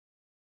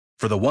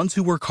For the ones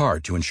who work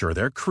hard to ensure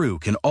their crew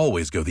can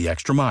always go the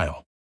extra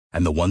mile,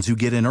 and the ones who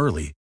get in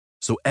early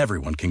so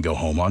everyone can go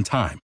home on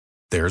time,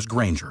 there's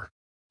Grainger,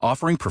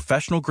 offering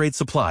professional-grade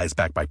supplies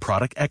backed by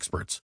product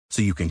experts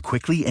so you can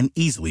quickly and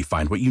easily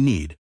find what you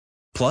need.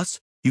 Plus,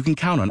 you can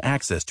count on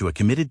access to a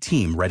committed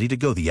team ready to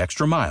go the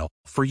extra mile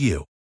for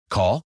you.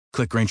 Call,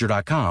 click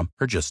Grainger.com,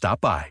 or just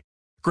stop by.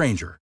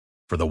 Grainger,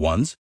 for the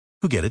ones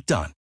who get it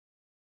done.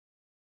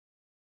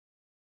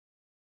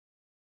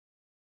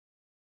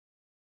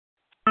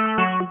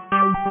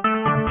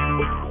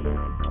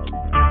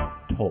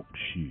 Talk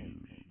shoes.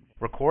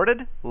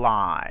 Recorded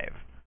live.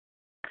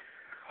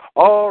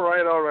 All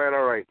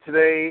right.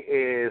 Today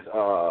is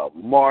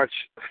March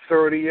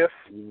 30th,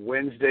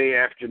 Wednesday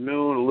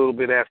afternoon, a little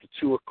bit after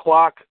 2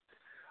 o'clock.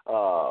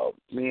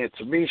 Me and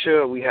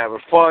Tamesha, we have a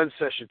fun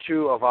session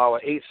 2 of our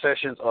 8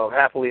 sessions of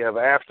Happily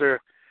Ever After.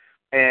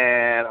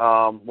 And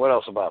what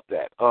else about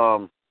that?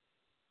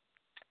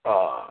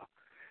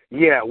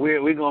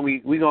 We're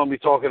gonna be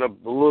talking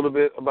a little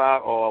bit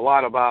about, or a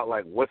lot about,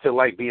 like, what's it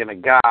like being a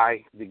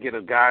guy, to get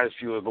a guy's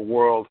view of the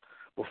world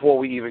before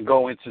we even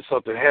go into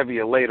something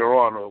heavier later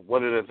on. Or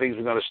what are the things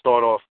we're going to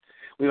start off?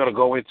 We're going to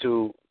go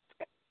into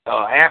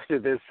after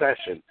this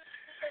session.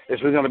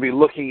 Is we're going to be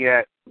looking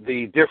at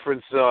the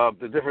differences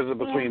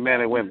between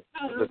men and women,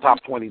 the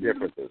top 20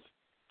 differences.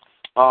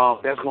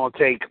 That's going to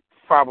take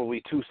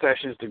probably 2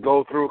 sessions to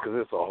go through because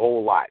it's a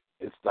whole lot.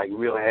 It's like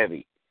real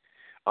heavy.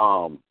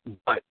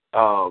 But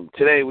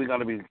today we're going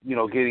to be,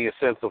 getting a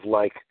sense of,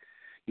 like,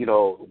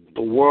 the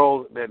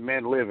world that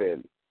men live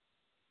in.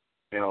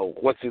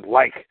 What's it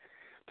like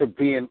to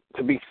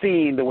be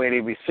seen the way they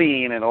be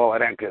seen and all of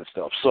that good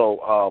stuff.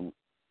 So,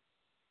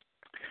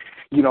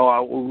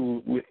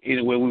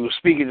 when we were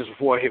speaking just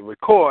before I hit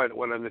record,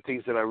 one of the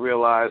things that I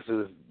realized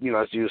is,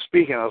 as you were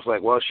speaking, I was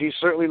like, well, she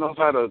certainly knows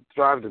how to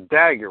drive the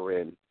dagger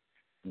in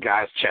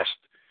guy's chest,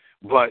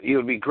 but it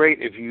would be great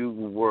if you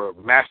were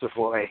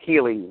masterful at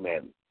healing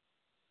men.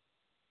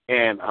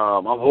 And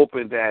I'm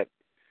hoping that,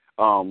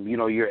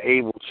 you're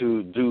able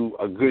to do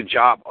a good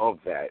job of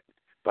that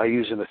by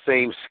using the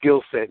same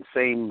skill set,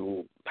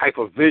 same type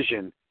of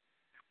vision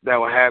that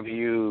will have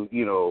you,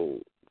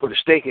 put a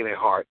stake in their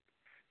heart.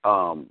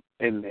 And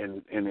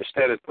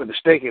instead of putting a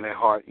stake in their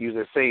heart, use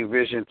that same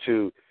vision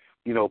to,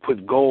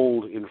 put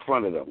gold in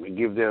front of them and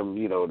give them,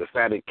 the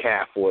fatted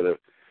calf or the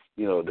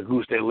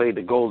goose that laid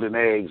the golden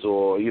eggs,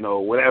 or,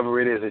 whatever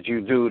it is that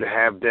you do to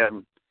have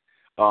them,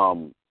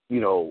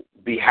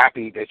 be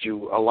happy that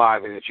you're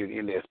alive and that you're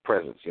in their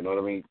presence. You know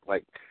what I mean?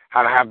 Like,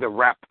 how to have the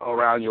wrap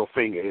around your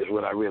finger is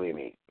what I really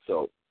mean.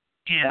 So,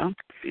 yeah,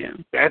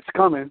 that's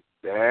coming.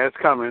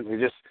 It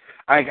just,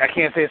 I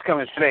can't say it's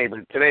coming today,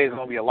 but today is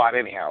going to be a lot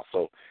anyhow.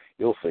 So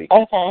you'll see.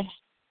 Okay.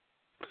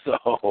 So,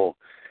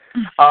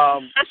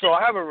 so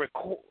I have a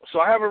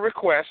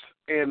request,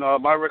 and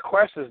my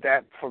request is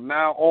that from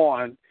now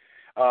on,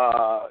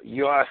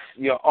 your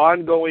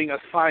ongoing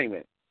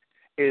assignment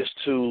is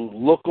to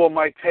look on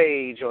my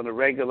page on a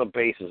regular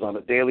basis, on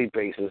a daily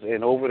basis,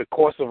 and over the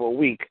course of a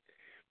week,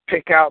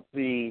 pick out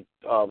and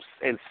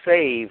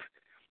save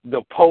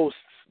the posts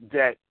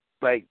that,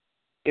 like,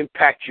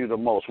 impact you the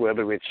most,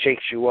 whether it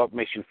shakes you up,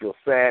 makes you feel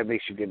sad,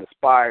 makes you get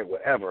inspired,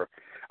 whatever.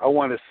 I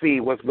want to see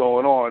what's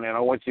going on, and I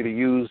want you to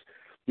use,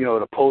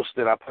 the posts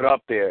that I put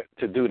up there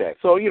to do that.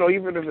 So,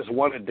 even if it's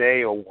one a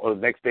day, or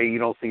the next day you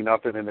don't see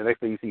nothing, and the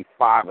next day you see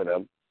 5 of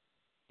them,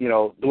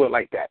 do it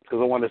like that, because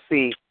I want to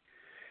see,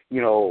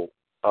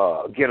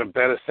 get a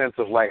better sense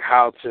of, like,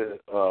 how to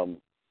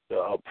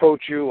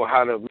approach you, or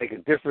how to make a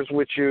difference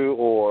with you,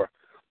 or,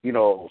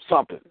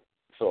 something.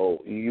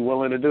 So, you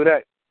willing to do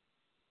that?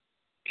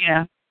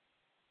 Yeah.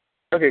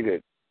 Okay,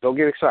 good. Don't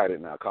get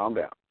excited now. Calm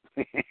down.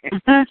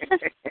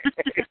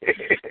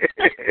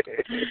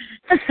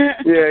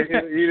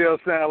 Yeah, you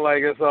don't sound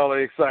like it's all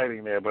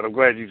exciting there, but I'm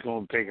glad you're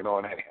going to take it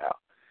on anyhow.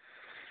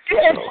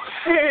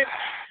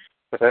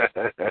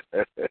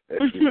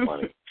 It's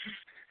funny.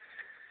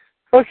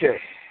 Okay,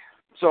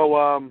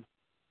 so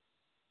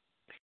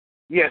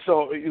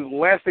so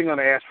last thing I'm going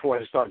to ask before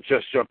I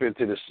jump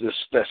into this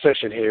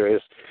session here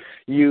is,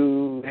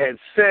 you had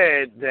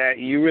said that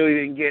you really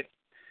didn't get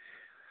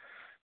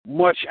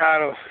much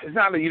out of, it's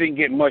not that you didn't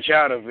get much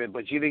out of it,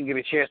 but you didn't get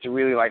a chance to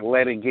really, like,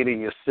 let it get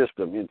in your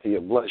system, into your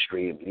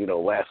bloodstream,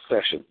 last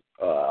session.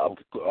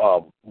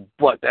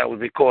 But that was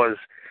because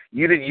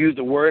you didn't use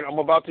the word I'm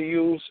about to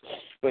use,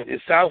 but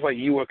it sounds like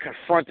you were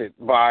confronted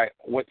by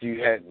what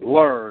you had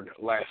learned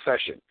last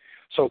session.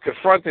 So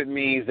confronted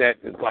means that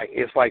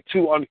it's like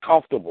too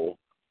uncomfortable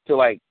to,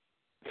 like,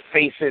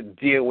 face it,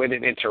 deal with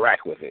it,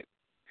 interact with it.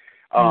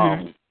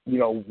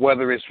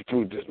 Whether it's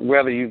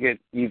whether you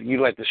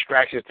let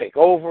distractions take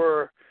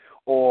over,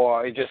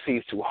 or it just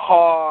seems too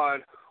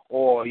hard,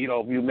 or,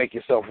 you make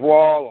yourself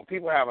wrong, or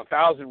people have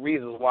 1,000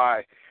 reasons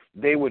why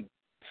they would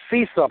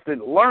see something,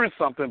 learn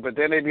something, but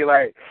then they'd be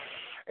like,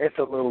 it's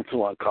a little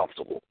too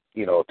uncomfortable,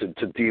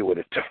 to deal with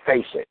it, to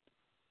face it.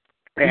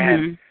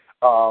 And,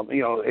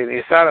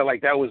 it sounded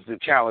like that was the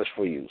challenge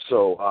for you.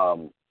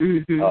 So,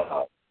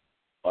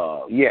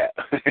 yeah.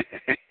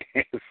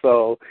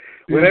 So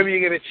whenever you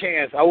get a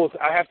chance,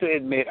 I have to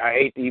admit, I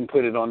hate to even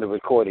put it on the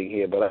recording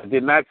here, but I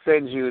did not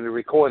send you the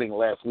recording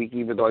last week,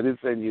 even though I did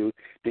send you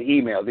the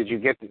email. Did you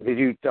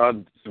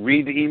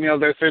read the email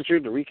that I sent you,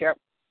 the recap?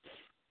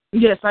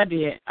 Yes, I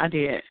did.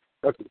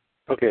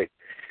 Okay.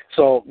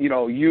 So,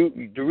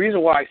 the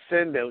reason why I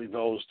send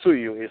those to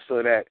you is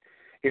so that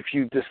if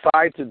you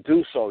decide to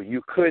do so,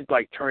 you could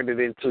turn it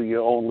into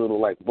your own little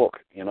book,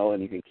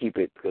 and you can keep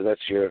it because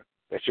that's your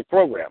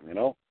program,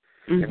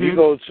 Mm-hmm. If you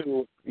go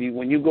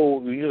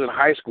when you're in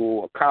high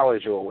school or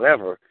college or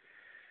whatever,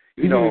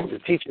 the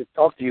teachers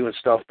talk to you and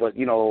stuff, but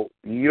you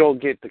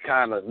don't get the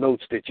kind of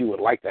notes that you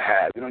would like to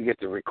have. You don't get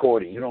the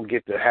recording. You don't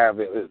get to have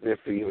it as if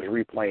you was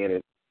replaying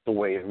it the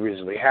way it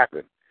originally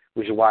happened,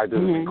 which is why I do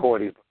the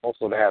recording,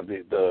 also to have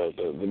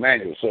the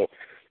manual. So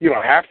you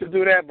don't have to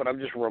do that, but I'm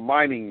just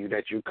reminding you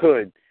that you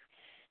could,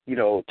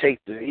 take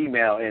the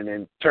email and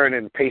then turn it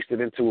and paste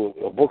it into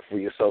a book for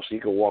yourself so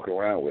you can walk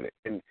around with it.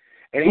 And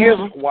here's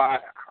why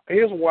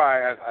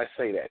I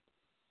say that.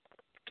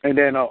 And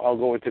then I'll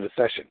go into the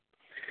session.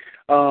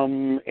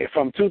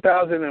 From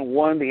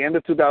 2001, the end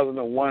of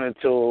 2001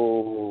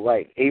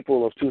 until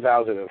April of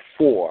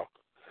 2004,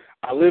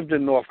 I lived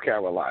in North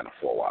Carolina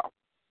for a while.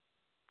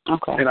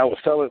 Okay. And I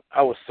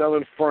was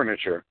selling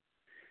furniture.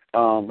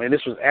 And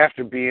this was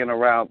after being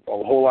around a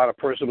whole lot of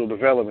personal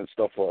development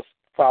stuff for a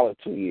solid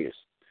 2 years.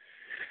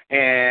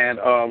 And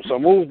so I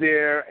moved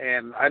there,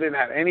 and I didn't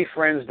have any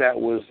friends that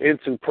was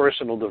into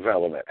personal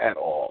development at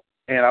all.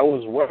 And I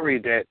was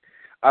worried that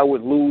I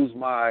would lose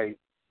my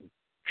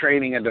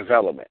training and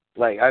development.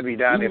 I'd be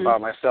down there by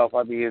myself.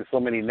 I'd be in so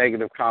many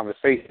negative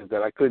conversations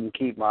that I couldn't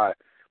keep my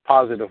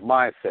positive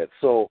mindset.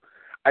 So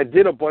I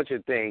did a bunch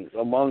of things.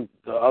 Among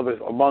the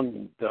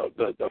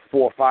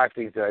 4 or 5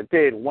 things that I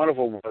did, one of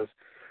them was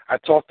I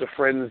talked to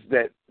friends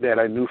that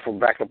I knew from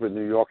back up in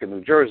New York and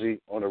New Jersey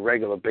on a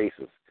regular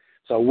basis,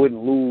 so I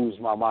wouldn't lose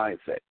my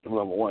mindset,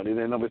 number one. And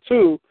then number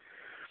two,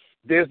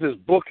 there's this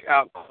book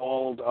out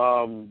called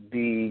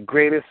The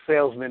Greatest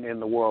Salesman in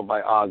the World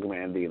by Og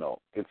Mandino.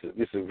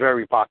 It's a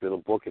very popular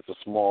book. It's a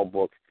small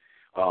book,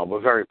 but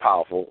very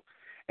powerful.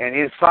 And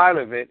inside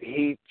of it,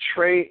 he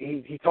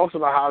talks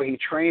about how he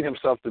trained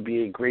himself to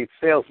be a great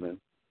salesman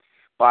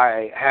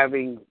by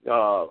having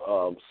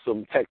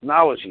some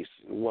technologies.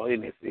 Well,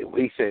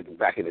 he said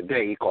back in the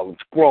day, he called them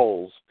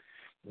scrolls,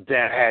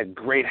 that had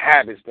great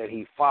habits that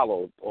he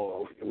followed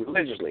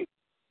religiously.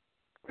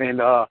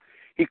 And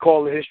he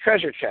called it his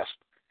treasure chest.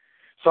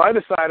 So I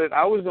decided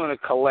I was going to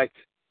collect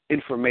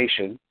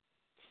information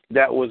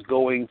that was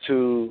going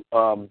to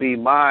be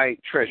my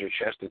treasure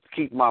chest to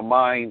keep my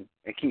mind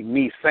and keep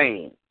me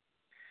sane.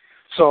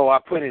 So I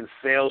put in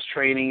sales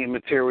training and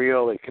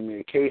material and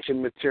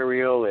communication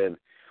material and,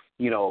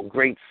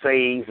 great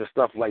sayings and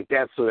stuff like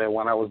that, so that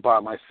when I was by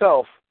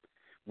myself,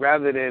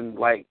 rather than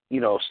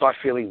start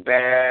feeling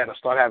bad or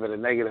start having a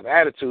negative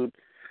attitude,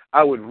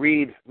 I would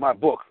read my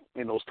book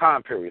in those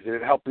time periods. And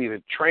it helped me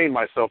to train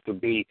myself to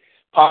be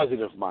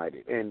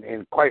positive-minded.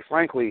 And quite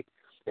frankly,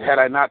 had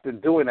I not been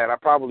doing that, I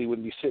probably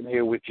wouldn't be sitting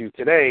here with you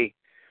today,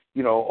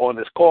 on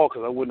this call,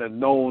 because I wouldn't have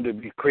known to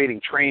be creating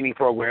training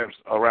programs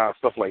around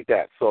stuff like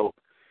that. So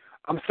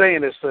I'm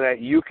saying this so that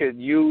you could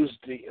use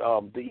the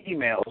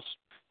emails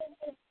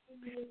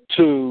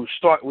to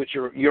start with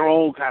your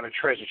own kind of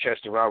treasure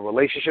chest around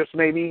relationships,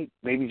 maybe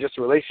just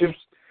relationships.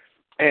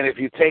 And if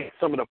you take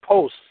some of the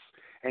posts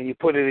and you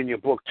put it in your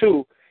book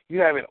too, you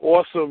have an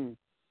awesome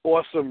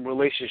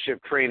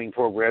relationship training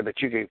program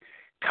that you can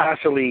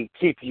constantly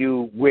keep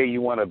you where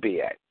you want to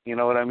be at. You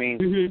know what I mean?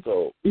 Mm-hmm.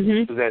 So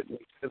mm-hmm.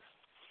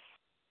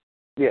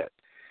 yeah.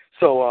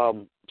 So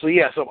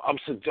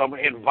I'm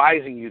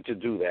advising you to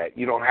do that.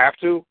 You don't have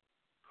to.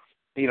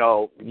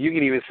 You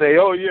can even say,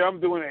 "Oh yeah,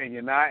 I'm doing it," and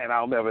you're not, and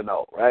I'll never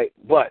know, right?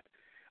 But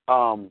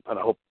and I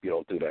hope you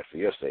don't do that for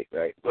your sake,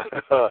 right? But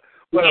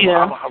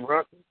Yeah.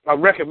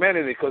 I'm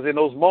recommending it because in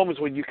those moments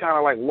when you kind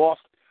of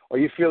lost or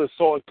you feel it's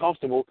so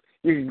uncomfortable,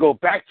 you can go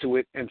back to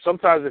it. And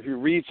sometimes if you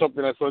read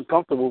something that's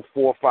uncomfortable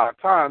 4 or 5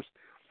 times,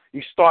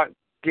 you start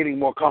getting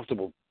more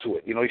comfortable to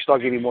it. You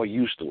start getting more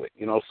used to it.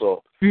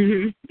 So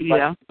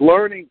yeah,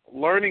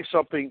 learning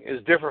something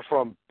is different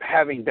from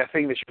having that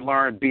thing that you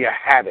learned be a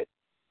habit.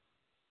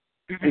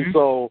 And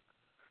so,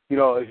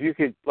 if you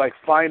could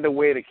find a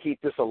way to keep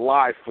this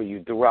alive for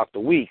you throughout the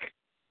week,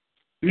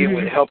 it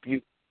would help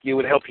you. It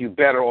would help you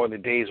better on the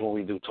days when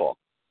we do talk.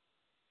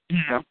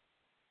 Yeah.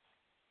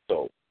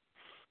 So,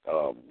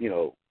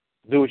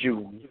 do what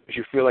you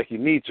feel like you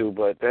need to,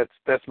 but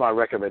that's my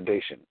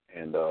recommendation,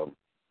 and I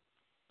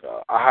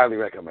highly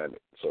recommend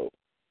it. So,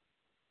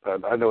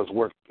 I know it's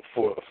worked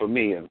for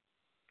me, and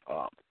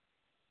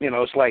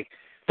it's like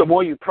the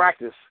more you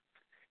practice,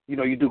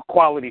 you do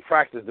quality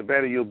practice, the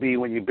better you'll be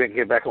when you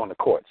get back on the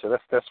court. So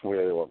that's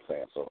really what I'm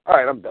saying. So, all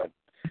right, I'm done.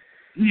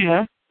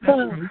 Yeah.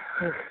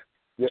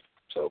 Yep.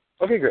 So,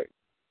 okay, great.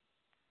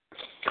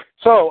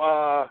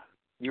 So,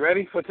 you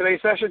ready for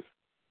today's session?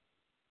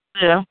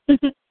 Yeah.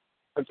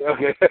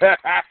 Okay.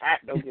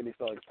 Don't get me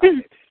so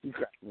excited.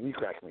 You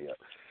crack me up.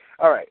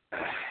 All right.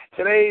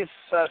 Today's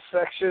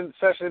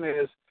session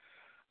is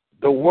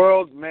the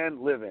world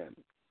men live in.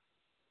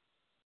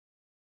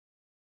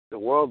 The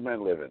world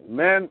men live in.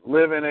 Men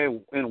live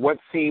in what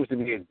seems to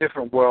be a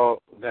different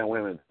world than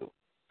women do.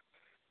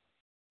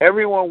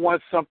 Everyone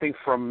wants something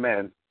from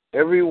men.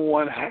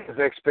 Everyone has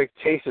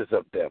expectations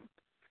of them.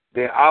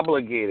 They're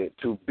obligated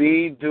to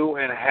be, do,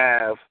 and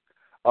have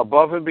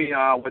above and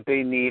beyond what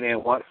they need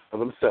and want for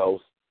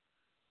themselves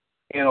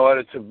in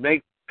order to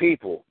make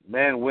people,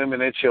 men,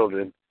 women, and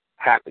children,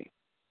 happy.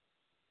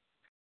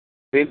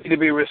 They need to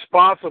be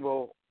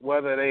responsible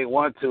whether they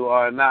want to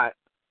or not,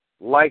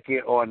 like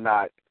it or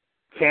not,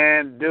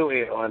 can do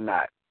it or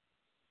not.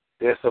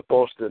 They're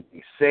supposed to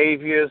be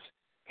saviors,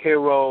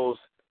 heroes,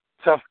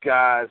 tough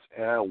guys,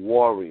 and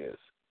warriors.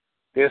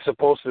 They're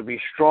supposed to be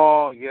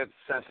strong yet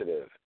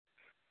sensitive.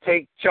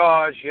 Take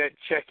charge yet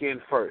check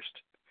in first.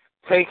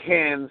 Take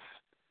hints,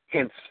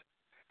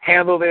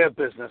 handle their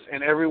business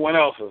and everyone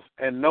else's,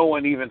 and no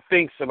one even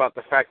thinks about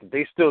the fact that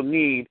they still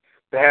need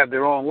to have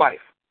their own life,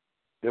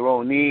 their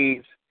own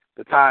needs,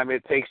 the time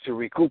it takes to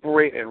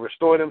recuperate and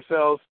restore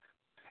themselves,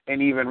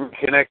 and even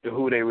reconnect to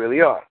who they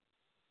really are.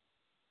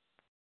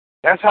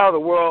 That's how the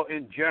world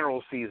in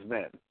general sees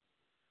men.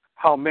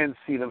 How men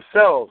see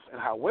themselves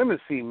and how women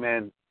see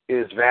men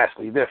is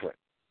vastly different.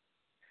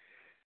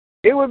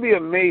 It would be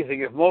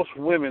amazing if most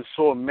women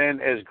saw men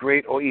as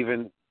great or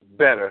even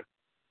better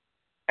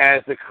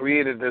as the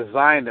Creator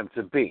designed them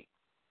to be.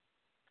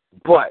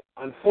 But,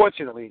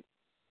 unfortunately,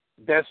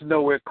 that's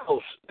nowhere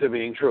close to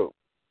being true.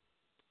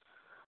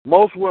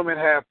 Most women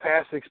have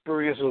past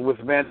experiences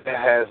with men that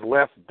has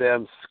left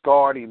them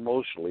scarred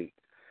emotionally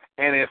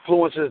and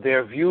influences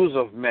their views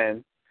of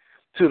men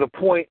to the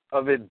point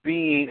of it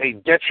being a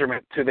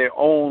detriment to their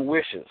own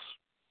wishes.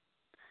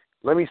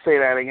 Let me say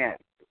that again.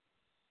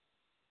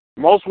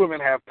 Most women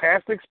have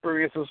past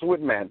experiences with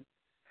men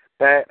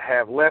that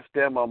have left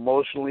them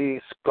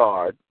emotionally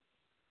scarred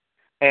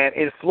and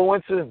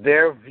influences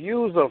their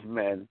views of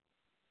men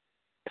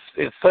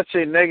in such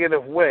a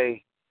negative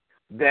way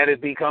that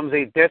it becomes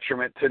a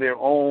detriment to their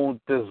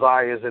own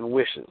desires and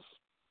wishes.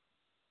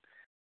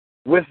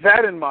 With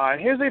that in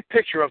mind, here's a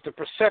picture of the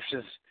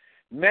perceptions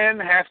men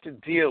have to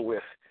deal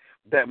with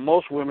that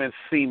most women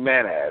see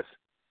men as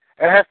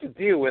and have to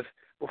deal with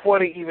before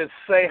they even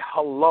say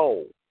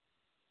hello.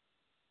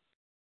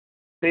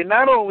 They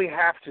not only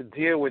have to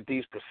deal with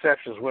these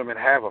perceptions women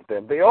have of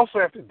them, they also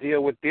have to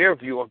deal with their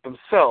view of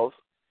themselves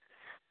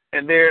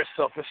and their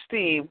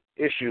self-esteem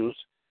issues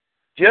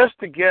just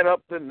to get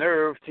up the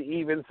nerve to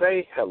even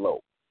say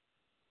hello.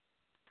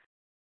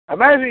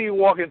 Imagine you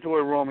walk into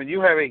a room and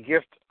you have a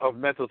gift of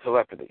mental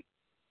telepathy.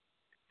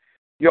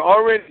 You're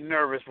already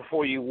nervous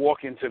before you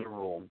walk into the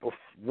room,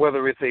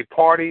 whether it's a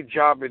party,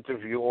 job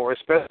interview, or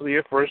especially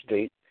your first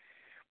date,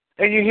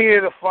 and you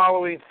hear the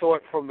following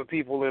thought from the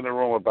people in the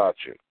room about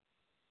you.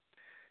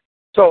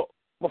 So,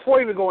 before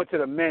you even go into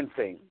the men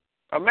thing,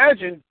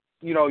 imagine,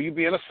 you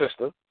being a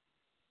sister,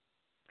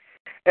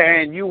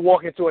 and you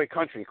walk into a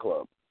country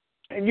club,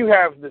 and you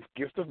have this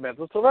gift of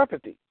mental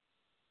telepathy.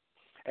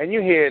 And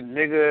you hear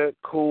nigga,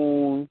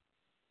 coon,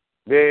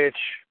 bitch,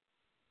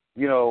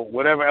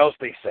 whatever else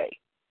they say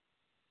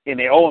in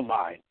their own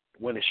mind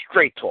when it's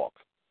straight talk.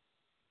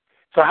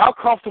 So how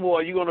comfortable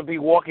are you going to be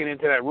walking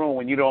into that room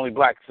when you're the only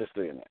black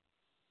sister in there?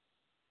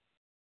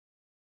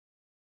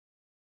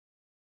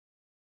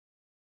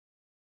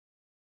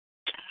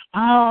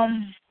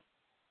 I'm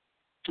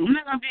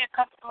not gonna be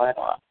comfortable at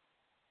all.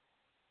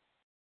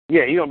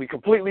 Yeah, you're gonna be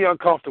completely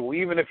uncomfortable,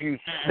 even if you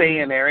stay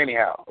in there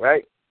anyhow,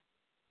 right?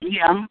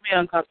 Yeah, I'm gonna be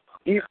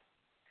uncomfortable.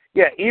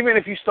 Yeah, even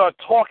if you start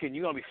talking,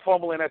 you're gonna be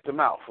fumbling at the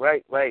mouth,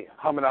 right? Like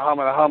humming,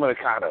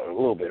 kind of a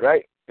little bit,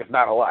 right? If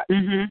not a lot.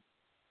 Mhm.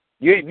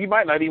 You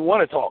might not even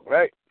want to talk,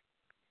 right?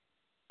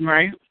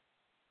 Right.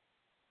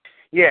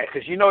 Yeah,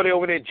 because they're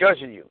over there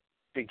judging you.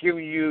 They're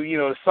giving you,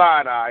 the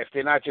side eye if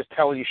they're not just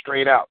telling you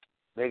straight out.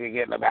 They can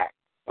get in the back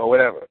or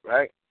whatever,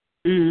 right?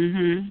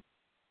 Mhm.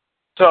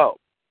 So,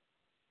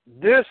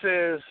 this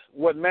is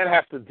what men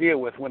have to deal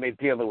with when they're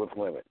dealing with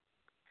women.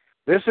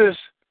 This is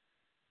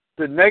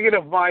the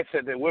negative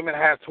mindset that women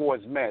have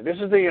towards men. This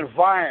is the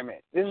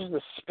environment. This is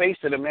the space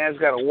that a man's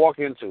got to walk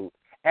into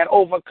and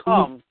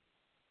overcome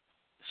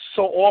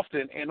so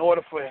often in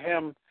order for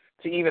him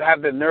to even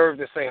have the nerve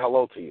to say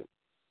hello to you.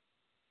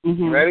 Mhm.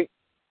 You ready?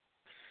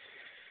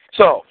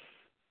 So,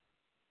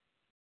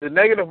 the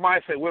negative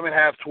mindset women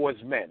have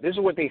towards men. This is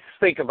what they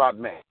think about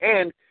men.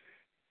 And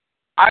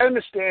I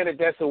understand that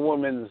that's a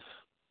woman's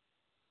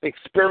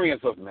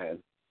experience of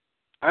men.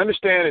 I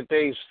understand that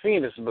they've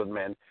seen this with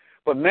men,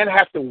 but men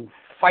have to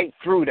fight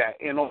through that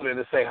in order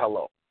to say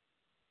hello.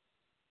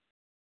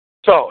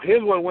 So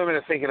here's what women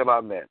are thinking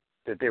about men: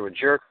 that they're a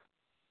jerk,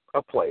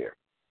 a player,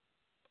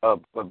 a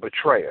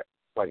betrayer,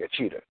 like a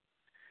cheater,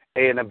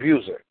 an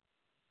abuser,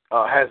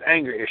 has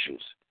anger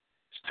issues,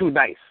 he's too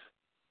nice,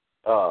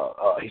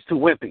 he's too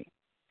wimpy,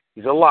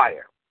 he's a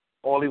liar,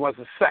 all he wants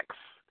is sex,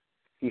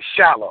 he's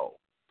shallow,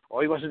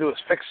 all he wants to do is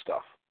fix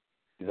stuff,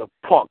 he's a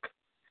punk,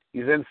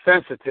 he's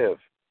insensitive,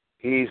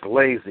 he's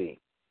lazy,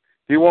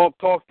 He won't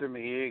talk to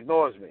me. He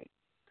ignores me.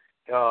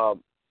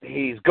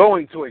 He's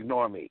going to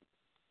ignore me.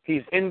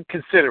 He's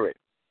inconsiderate.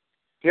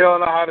 He don't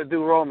know how to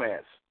do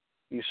romance.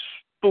 He's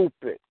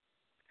stupid.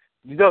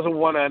 He doesn't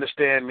want to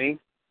understand me.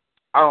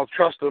 I don't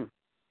trust him.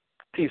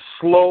 He's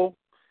slow,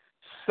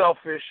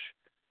 selfish,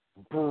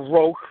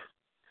 broke,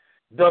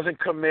 doesn't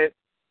commit,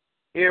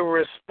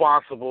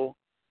 irresponsible,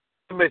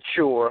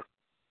 immature,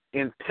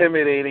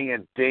 intimidating,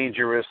 and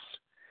dangerous.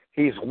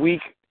 He's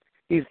weak.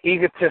 He's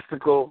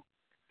egotistical.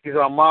 He's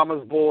our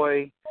mama's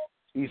boy.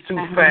 He's too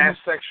fast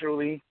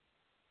sexually.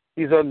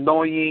 He's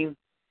annoying.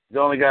 He's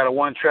only got a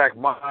one-track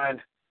mind.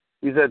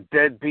 He's a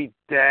deadbeat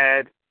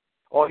dad.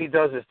 All he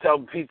does is tell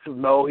people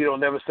no. He don't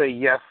never say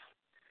yes.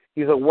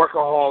 He's a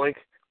workaholic.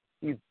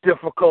 He's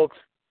difficult.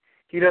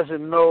 He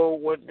doesn't know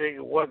what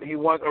he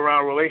wants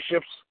around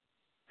relationships.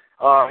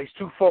 He's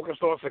too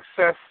focused on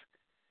success.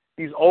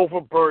 He's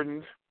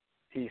overburdened.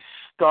 He's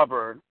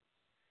stubborn.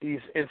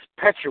 He's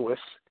impetuous.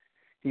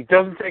 He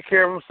doesn't take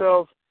care of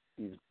himself.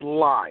 He's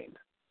blind.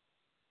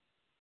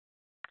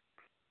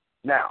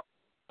 Now,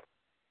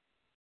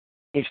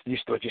 you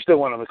still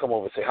want him to come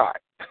over and say hi.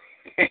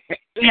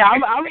 Yeah,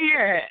 I'm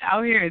here.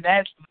 I'm here.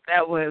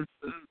 That was.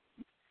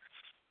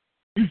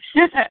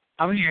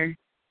 I'm here.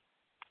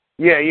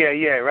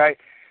 Yeah, right?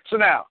 So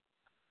now,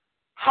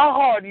 how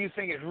hard do you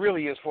think it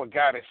really is for a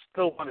guy to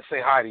still want to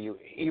say hi to you,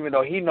 even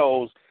though he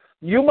knows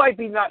you might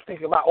be not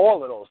thinking about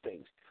all of those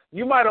things?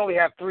 You might only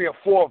have 3 or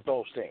 4 of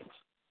those things.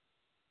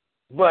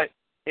 But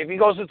if he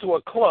goes into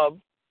a club,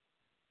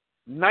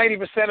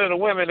 90% of the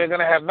women are going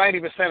to have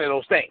 90% of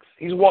those things.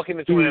 He's walking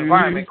into an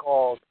environment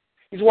called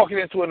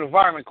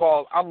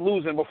I'm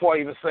losing before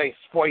I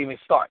even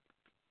start.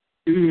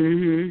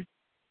 Mm-hmm.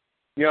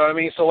 You know what I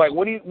mean? So like,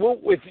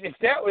 if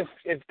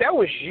that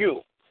was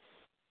you,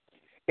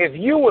 if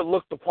you were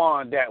looked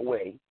upon that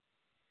way,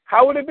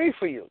 how would it be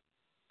for you?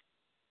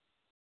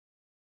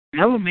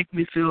 That would make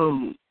me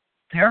feel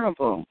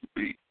terrible.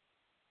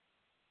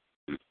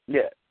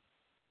 Yeah.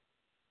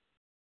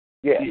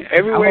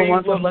 Everywhere I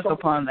want to look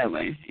upon that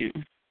way. Yeah.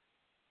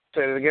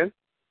 Say it again.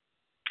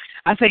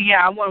 I say,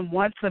 yeah, I wouldn't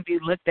want to be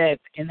looked at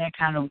in that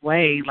kind of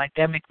way. Like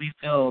that make me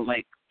feel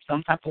like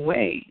some type of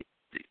way.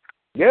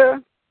 Yeah.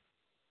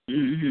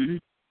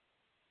 Mhm.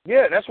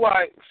 Yeah, that's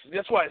why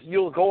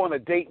you'll go on a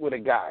date with a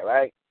guy,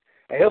 right?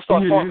 And he'll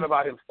start talking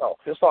about himself.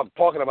 He'll start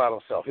talking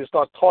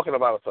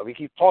about himself. He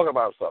keeps talking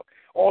about himself.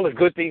 All the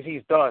good things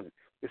he's done.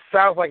 It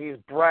sounds like he's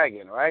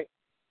bragging, right?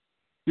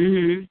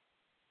 Mhm.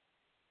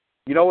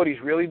 You know what he's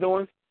really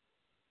doing?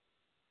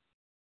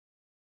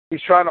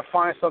 He's trying to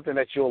find something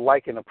that you'll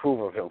like and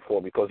approve of him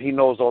for, because he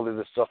knows all of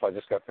this stuff I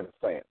just got finished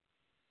saying.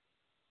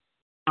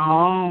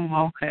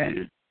 Oh,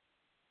 okay.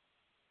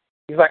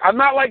 He's like, I'm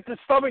not like the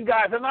stubborn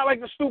guys. I'm not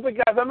like the stupid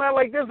guys. I'm not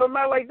like this. I'm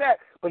not like that.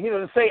 But he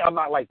doesn't say I'm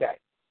not like that.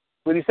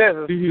 What he says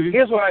is,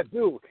 here's what I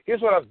do.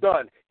 Here's what I've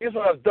done. Here's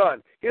what I've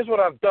done. Here's what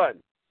I've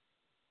done.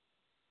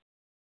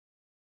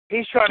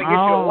 He's trying to get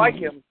you to like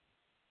him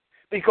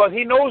because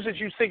he knows that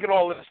you're thinking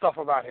all of this stuff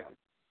about him.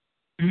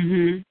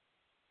 Mhm.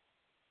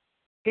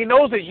 He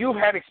knows that you've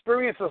had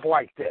experiences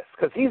like this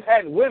because he's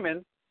had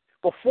women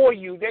before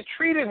you that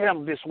treated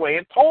him this way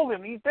and told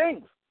him these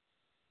things.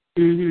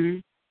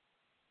 Mhm.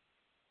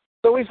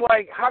 So he's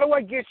like, how do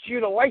I get you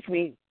to like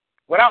me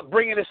without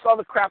bringing this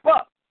other crap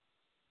up?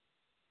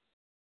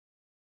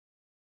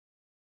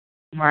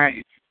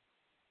 Right.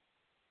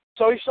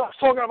 So he starts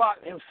talking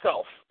about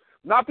himself,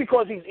 not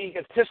because he's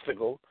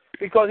egotistical,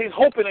 because he's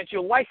hoping that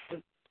you'll like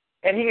him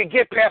and he can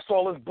get past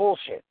all this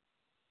bullshit.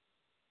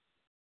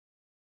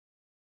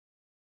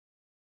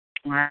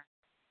 Right.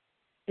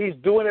 He's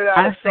doing it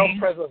out of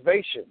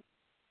self-preservation.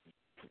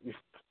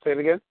 Say it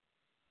again?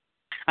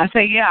 I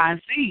say, yeah, I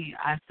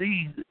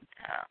see.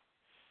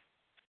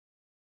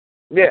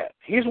 Yeah,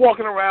 he's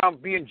walking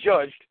around being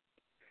judged,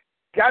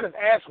 got his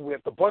ass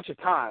whipped a bunch of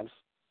times,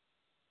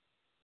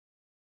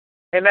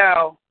 and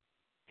now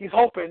he's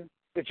hoping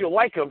that you'll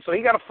like him, so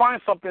he got to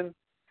find something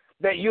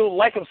that you'll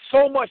like him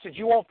so much that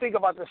you won't think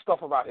about this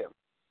stuff about him.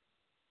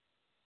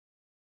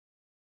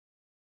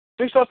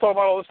 So he starts talking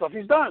about all the stuff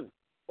he's done,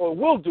 or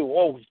will do,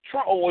 or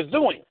is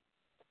doing,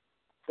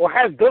 or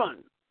has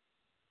done.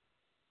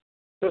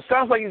 So it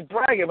sounds like he's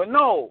bragging, but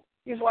no,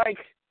 he's like,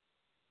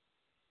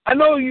 I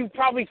know you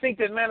probably think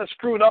that men are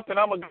screwed up and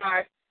I'm a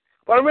guy,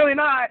 but I'm really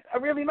not.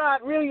 I'm really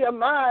not. Really, I'm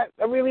not.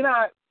 I'm really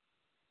not.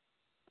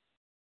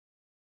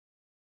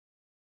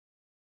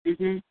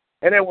 Mhm.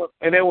 And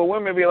then when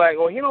women be like,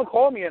 "Oh, he don't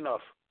call me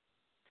enough,"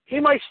 he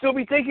might still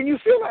be thinking you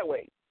feel that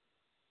way.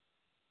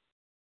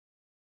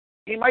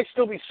 He might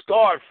still be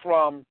scarred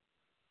from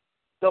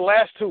the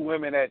last 2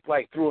 women that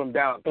like threw him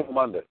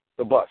under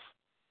the bus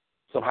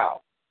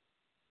somehow.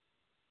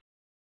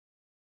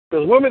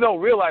 Because women don't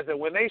realize that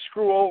when they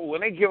screw over, when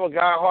they give a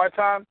guy a hard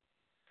time,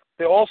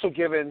 they're also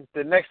giving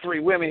the next 3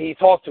 women he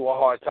talked to a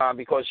hard time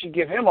because she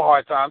give him a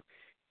hard time,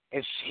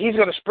 and he's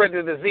going to spread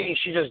the disease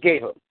she just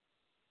gave him.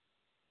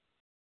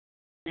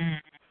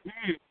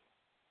 Mhm.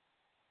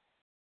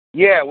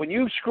 Yeah, when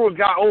you screw a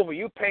guy over,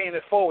 you're paying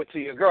it forward to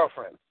your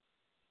girlfriend.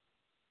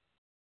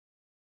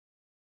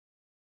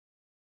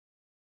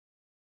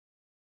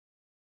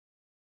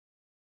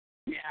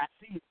 I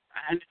see.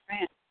 I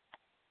understand.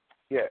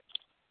 Yeah.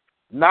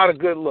 Not a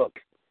good look.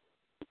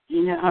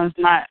 Yeah, it's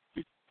not.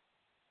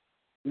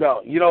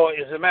 No. You know,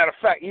 as a matter of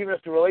fact, even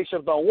if the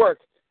relationship don't work,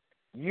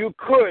 you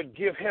could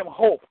give him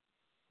hope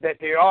that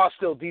there are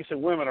still decent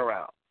women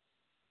around.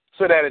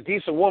 So that a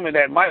decent woman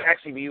that might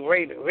actually be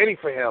ready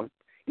for him,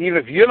 even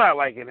if you're not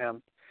liking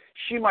him,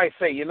 she might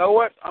say, you know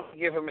what, I'm going to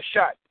give him a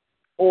shot.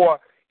 Or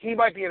he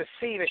might be able to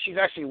see that she's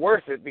actually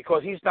worth it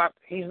because he's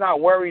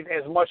not worried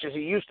as much as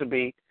he used to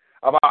be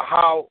about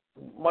how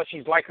much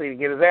he's likely to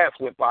get his ass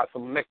whipped by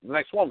from the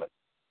next woman.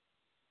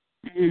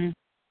 Mm-hmm.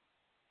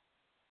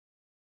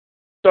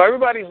 So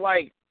everybody's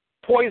like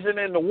poison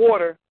in the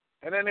water,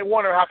 and then they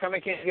wonder how come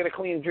they can't get a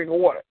clean drink of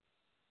water.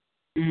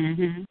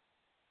 Mm-hmm.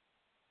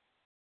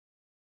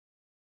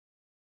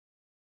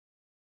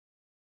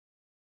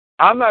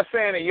 I'm not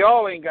saying that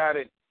y'all ain't got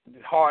it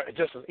hard,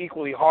 just as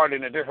equally hard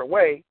in a different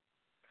way.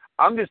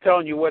 I'm just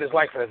telling you what it's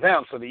like for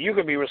them so that you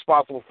can be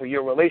responsible for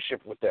your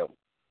relationship with them,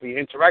 for your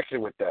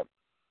interaction with them.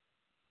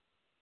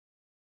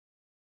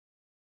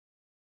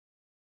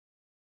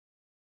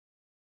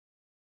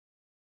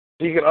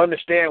 So you can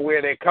understand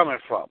where they're coming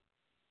from.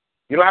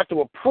 You don't have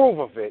to approve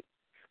of it,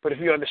 but if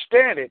you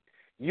understand it,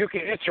 you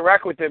can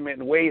interact with them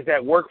in ways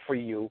that work for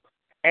you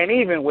and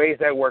even ways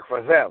that work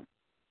for them.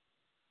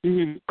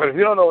 Mm-hmm. But if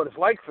you don't know what it's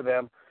like for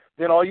them,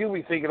 then all you'll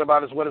be thinking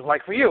about is what it's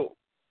like for you.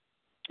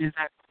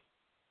 Exactly.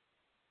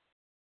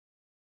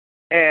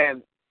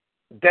 And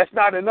that's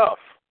not enough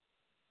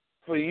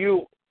for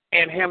you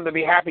and him to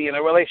be happy in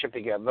a relationship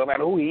together, no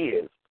matter who he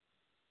is.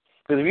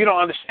 Because if you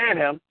don't understand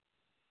him,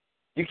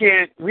 you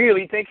can't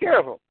really take care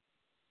of him.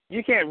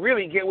 You can't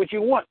really get what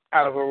you want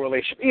out of a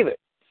relationship either.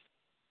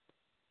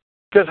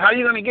 Because how are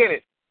you going to get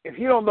it if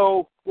you don't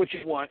know what you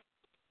want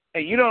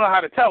and you don't know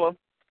how to tell him?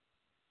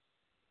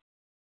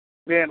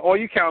 Then all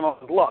you count on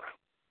is luck.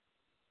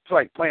 It's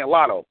like playing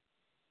lotto.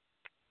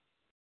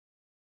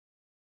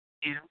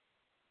 Yeah.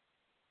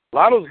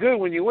 Lotto's good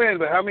when you win,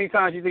 but how many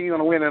times do you think you're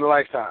going to win in a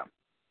lifetime?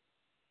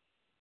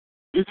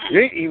 Mm-hmm.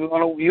 You ain't even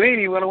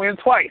going to win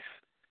twice.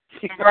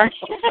 Right.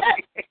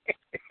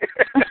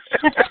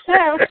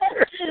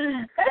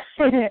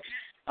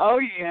 Oh,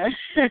 yeah.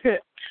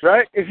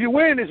 Right? If you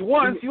win, it's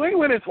once. You ain't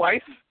winning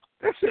twice.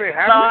 That shit ain't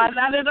No, happening.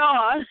 not at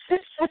all.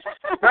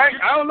 Right?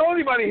 I don't know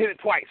anybody hit it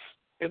twice.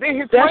 If they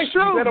hit That's twice,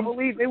 true. you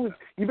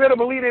better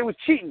believe they was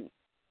cheating.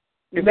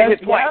 If they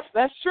hit twice. Yep,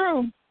 that's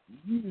true.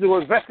 You do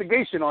an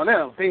investigation on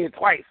them if they hit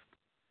twice.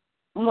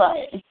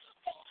 Right.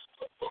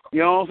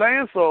 You know what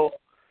I'm saying? So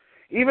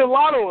even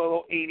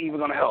lotto ain't even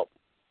going to help.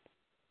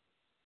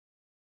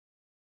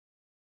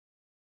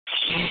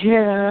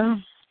 Yeah.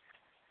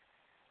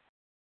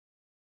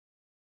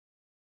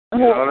 You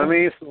know what I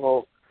mean?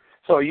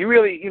 So you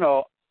really,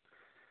 so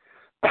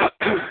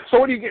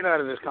what are you getting out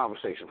of this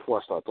conversation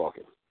before I start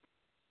talking?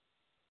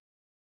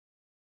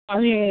 I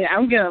mean,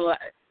 I'm getting a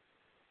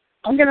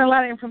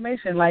lot of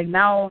information. Like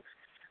now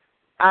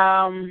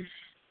I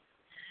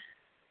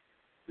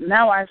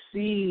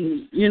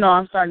see,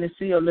 I'm starting to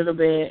see a little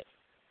bit,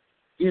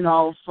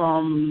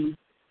 from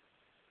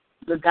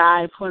the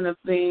guy point of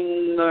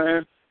thing,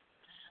 or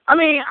I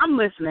mean, I'm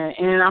listening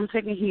and I'm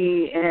taking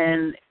heed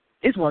and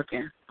it's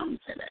working. I'm gonna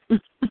say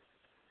that.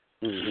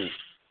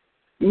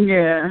 Mm-hmm.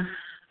 Yeah.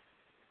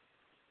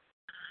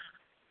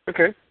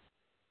 Okay.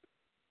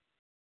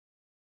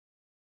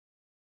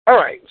 All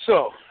right.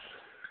 So,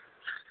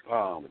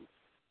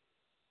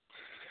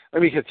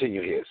 let me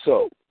continue here.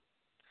 So,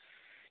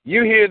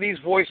 you hear these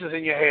voices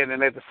in your head,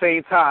 and at the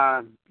same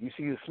time, you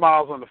see the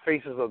smiles on the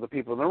faces of the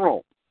people in the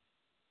room.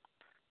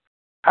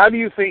 How do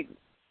you think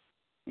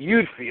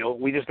you'd feel?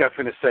 We just got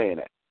finished saying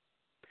that,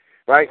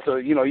 right? So,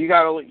 you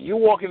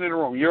walking in the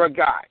room. You're a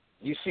guy.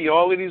 You see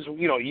all of these.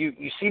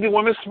 You see the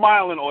women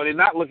smiling, or they're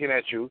not looking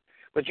at you,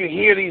 but you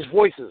hear these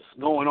voices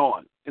going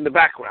on in the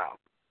background.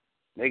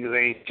 Niggas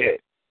ain't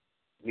shit.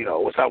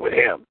 What's up with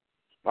him?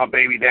 My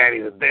baby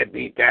daddy's a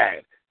deadbeat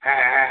dad. Ha,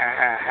 ha, ha,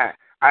 ha, ha.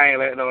 I ain't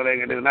letting no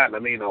nigga do nothing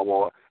to me no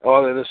more.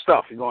 All of this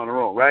stuff you go in the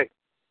room, right?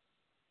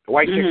 The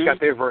white chicks got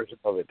their version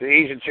of it. The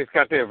Asian chicks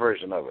got their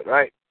version of it,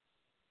 right?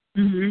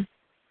 Mhm.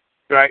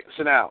 Right?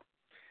 So now,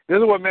 this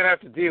is what men have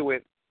to deal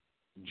with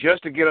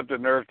just to get up the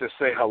nerve to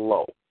say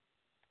hello.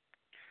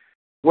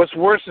 What's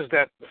worse is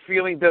that the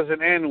feeling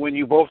doesn't end when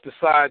you both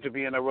decide to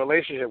be in a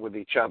relationship with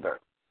each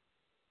other.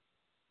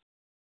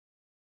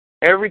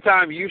 Every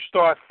time you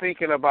start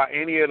thinking about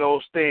any of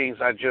those things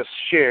I just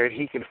shared,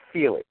 he can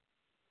feel it.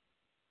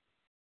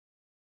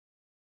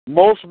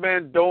 Most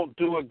men don't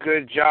do a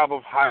good job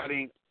of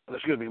hiding,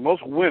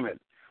 most women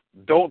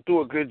don't do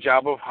a good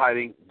job of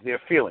hiding their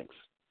feelings.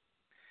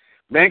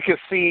 Men can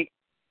see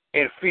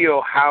and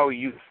feel how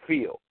you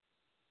feel.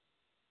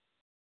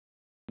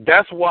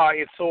 That's why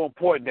it's so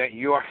important that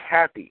you're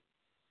happy.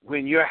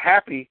 When you're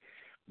happy,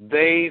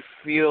 they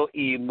feel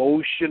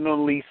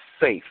emotionally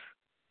safe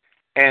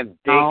and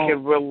they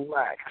can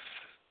relax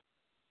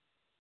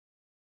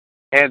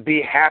and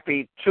be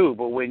happy too.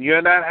 But when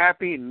you're not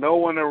happy, no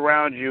one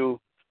around you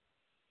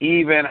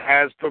even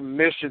has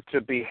permission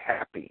to be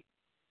happy.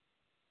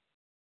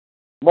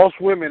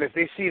 Most women, if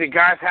they see the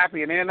guy's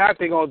happy and they're not,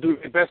 they're going to do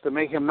their best to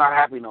make him not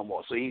happy no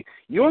more. So you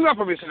don't got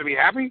permission to be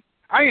happy.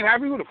 I ain't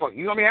happy. Who the fuck?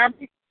 You going to be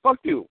happy? Fuck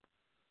you.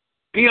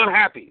 Be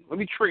unhappy. Let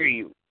me trigger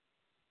you.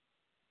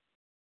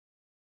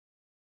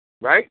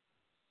 Right?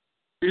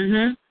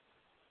 Mhm.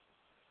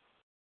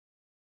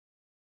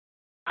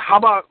 How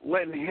about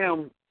letting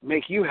him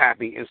make you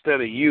happy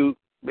instead of you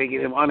making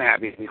him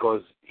unhappy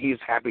because he's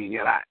happy and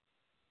you're not?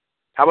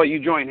 How about you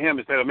join him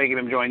instead of making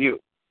him join you?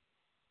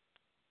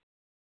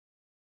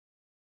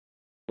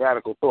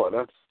 Radical thought,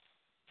 huh?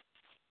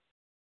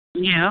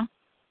 Yeah.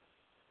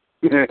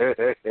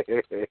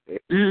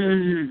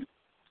 Mhm.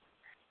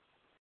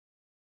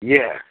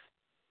 Yeah.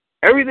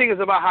 Everything is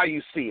about how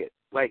you see it.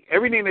 Like,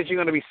 everything that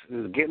you're going to be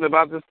getting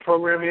about this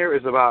program here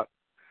is about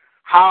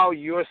how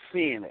you're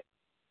seeing it.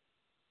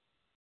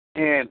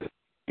 And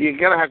you're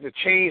going to have to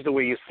change the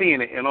way you're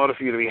seeing it in order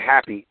for you to be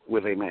happy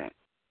with a man.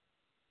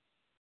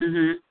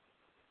 Mhm.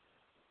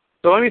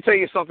 So let me tell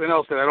you something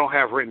else that I don't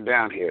have written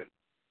down here.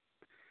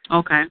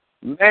 Okay.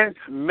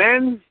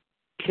 Men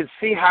can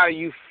see how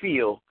you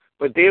feel,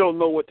 but they don't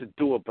know what to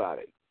do about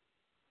it.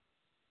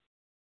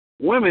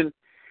 Women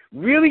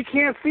really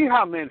can't see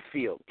how men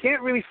feel.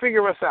 Can't really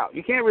figure us out.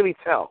 You can't really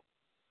tell.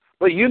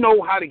 But you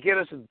know how to get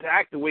us to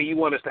act the way you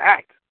want us to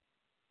act.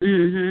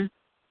 Mhm.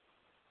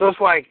 So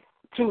it's like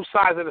two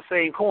sides of the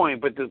same coin,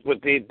 but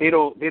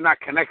they're not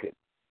connected.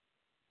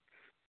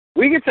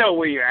 We can tell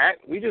where you're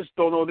at. We just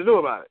don't know what to do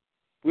about it.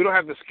 We don't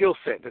have the skill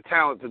set, the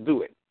talent to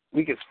do it.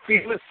 We can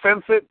feel it,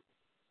 sense it.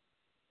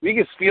 We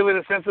can feel it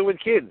and sense it with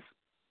kids.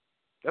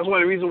 That's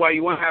one of the reasons why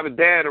you want to have a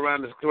dad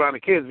around the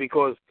kids,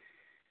 because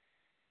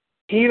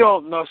he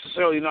don't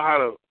necessarily know how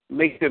to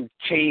make them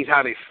change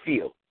how they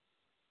feel.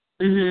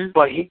 Mhm.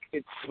 But he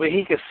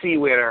can see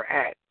where they're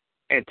at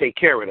and take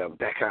care of them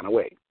that kind of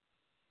way.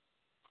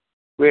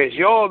 Whereas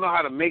y'all know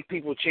how to make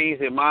people change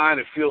their mind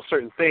and feel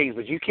certain things,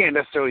 but you can't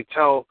necessarily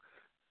tell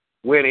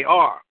where they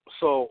are.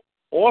 So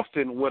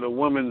often what a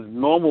woman's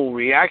normal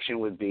reaction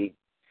would be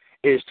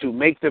is to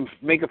make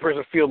a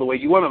person feel the way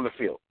you want them to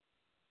feel.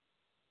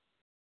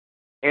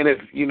 And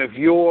if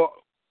your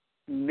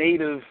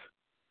native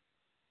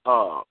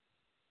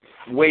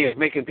way of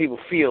making people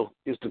feel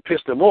is to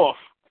piss them off,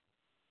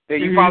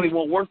 then you probably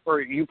won't work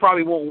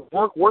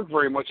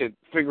very much at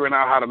figuring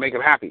out how to make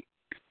them happy.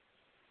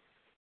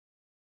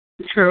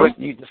 True.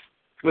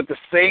 But the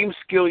same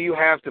skill you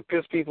have to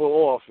piss people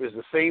off is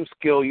the same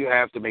skill you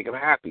have to make them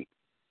happy.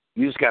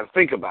 You just got to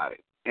think about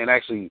it and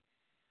actually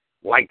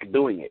like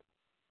doing it.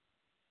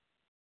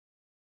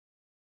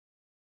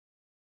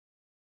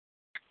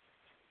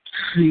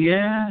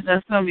 Yeah,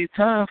 that's gonna be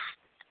tough.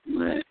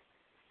 But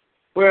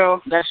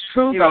Well, that's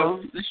true,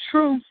 though. It's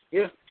true.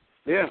 Yeah.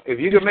 If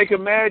you can make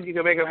them mad, you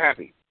can make them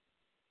happy.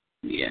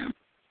 Yeah.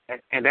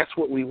 And that's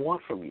what we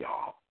want from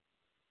y'all.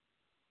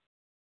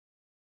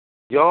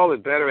 Y'all are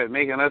better at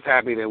making us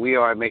happy than we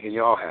are at making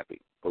y'all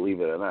happy,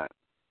 believe it or not.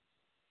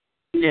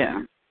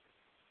 Yeah.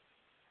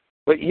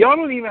 But y'all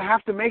don't even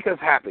have to make us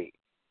happy.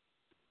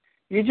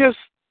 You just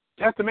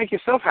have to make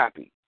yourself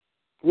happy.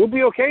 We'll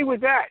be okay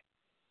with that.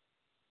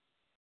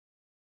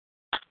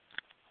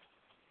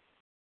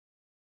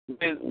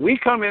 When we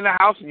come in the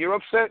house and you're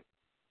upset,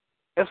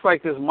 it's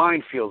like this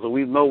minefield that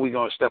we know we're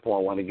going to step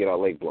on when we get our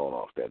leg blown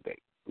off that day.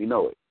 We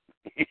know it.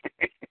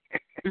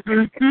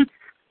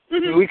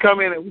 So we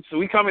come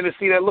in to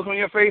see that look on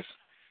your face.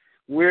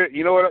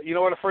 You know what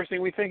the first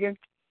thing we're thinking?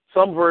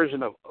 Some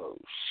version of, oh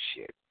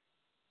shit.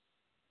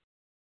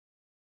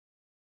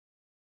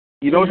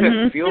 You know what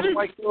that feels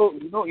like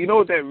though? You know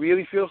what that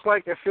really feels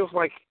like? That feels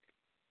like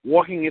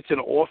walking into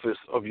the office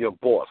of your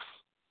boss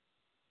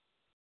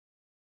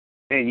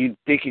and you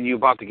thinking you're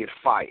about to get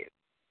fired.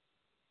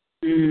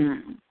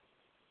 Mm.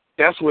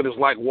 That's what it's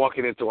like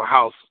walking into a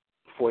house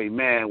for a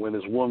man when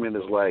his woman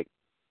is like,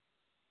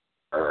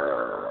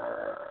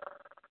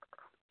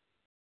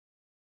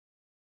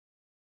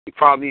 he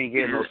probably ain't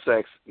getting no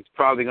sex. He's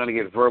probably going to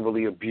get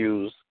verbally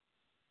abused.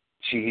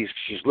 She's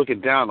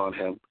looking down on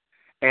him.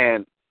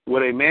 And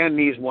what a man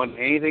needs more than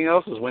anything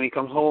else is when he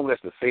comes home,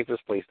 that's the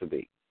safest place to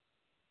be.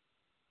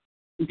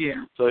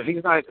 Yeah. So if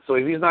he's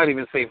not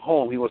even safe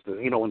home, he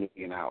don't want to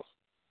be in the house.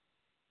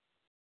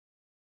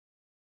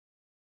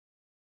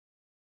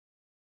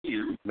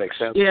 Yeah. Makes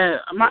sense? Yeah,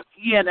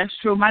 that's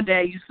true. My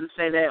dad used to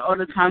say that all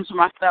the time to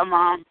my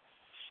stepmom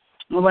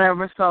or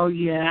whatever. So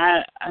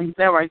yeah, I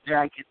that right there,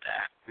 I get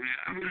that.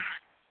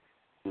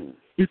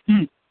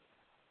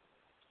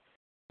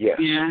 Yes.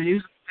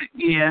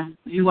 Yeah,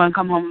 he want to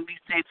come home and be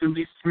safe and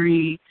be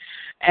free,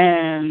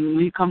 and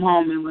when he come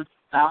home, it was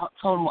the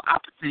total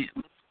opposite. It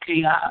was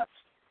chaos.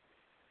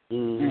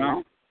 Mm-hmm. You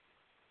know?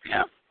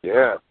 Yeah.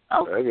 Yeah,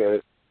 Oh. I get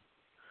it.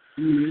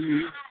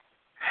 Mm-hmm.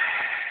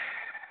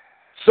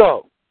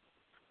 So,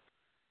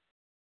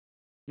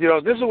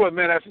 this is what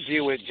men have to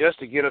deal with just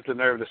to get up the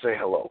nerve to say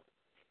hello.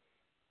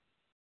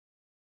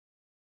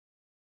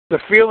 The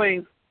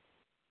feeling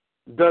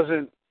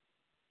doesn't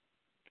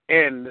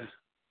end,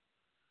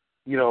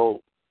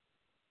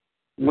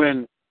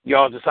 when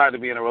y'all decide to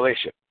be in a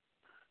relationship.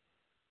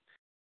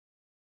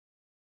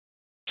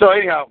 So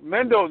anyhow,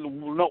 men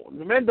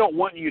don't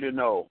want you to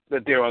know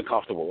that they're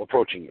uncomfortable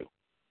approaching you.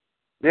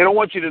 They don't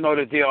want you to know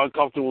that they're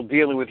uncomfortable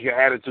dealing with your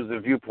attitudes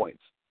and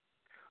viewpoints.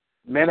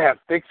 Men have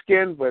thick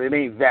skin, but it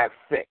ain't that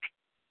thick.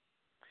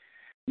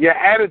 Your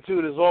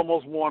attitude is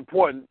almost more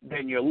important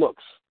than your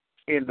looks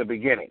in the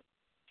beginning.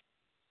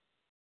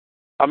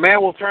 A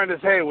man will turn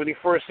his head when he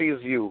first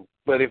sees you,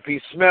 but if he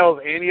smells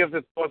any of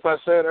the thoughts I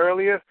said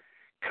earlier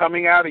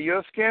coming out of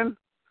your skin,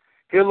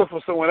 he'll look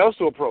for someone else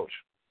to approach.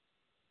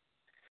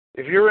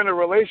 If you're in a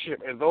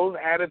relationship and those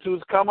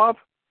attitudes come up,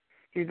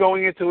 he's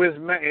going into his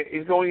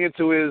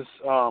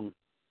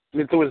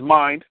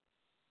mind,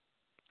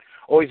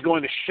 or he's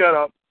going to shut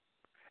up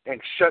and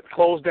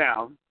close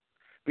down,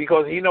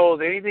 because he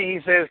knows anything he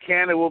says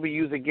can and will be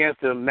used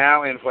against him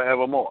now and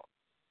forevermore.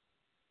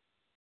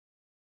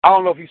 I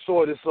don't know if you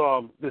saw this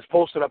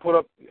post that I put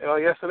up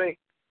yesterday.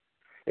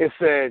 It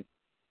said,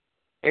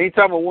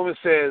 anytime a woman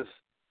says,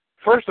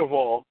 first of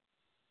all,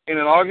 in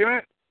an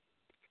argument,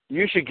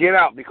 you should get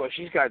out because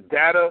she's got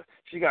data,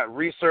 she got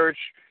research,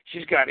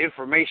 she's got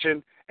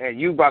information,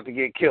 and you about to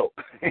get killed.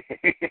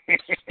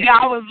 Yeah,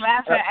 I was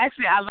laughing.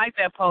 Actually, I like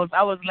that post.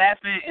 I was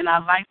laughing, and I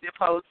liked the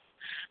post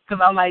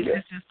because I'm like,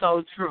 this is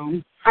so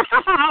true.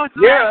 I was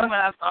laughing when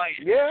I saw it.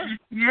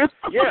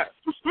 Yeah.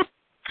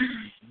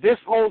 This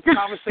whole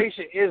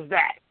conversation is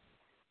that.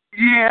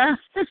 Yeah.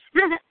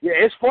 Yeah,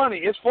 it's funny.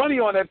 It's funny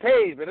on that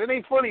page, but it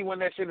ain't funny when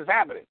that shit is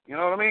happening. You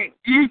know what I mean?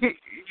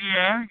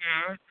 Yeah.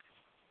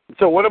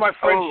 So one of my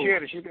friends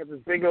shared it. She's got this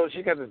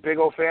big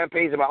old fan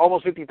page. About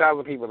almost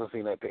 50,000 people have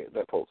seen that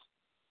post.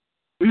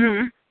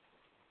 Mm-hmm.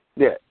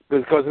 Yeah,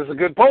 because it's a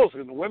good post,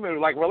 and the women are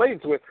like relating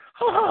to it.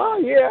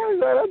 Yeah,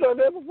 I've done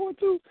that before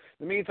too.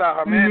 In the meantime,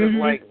 her man is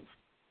like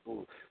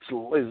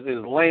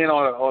is laying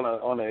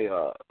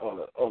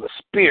on a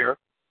spear,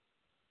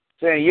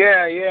 saying,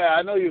 "Yeah,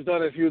 I know you've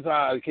done it a few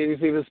times. Can you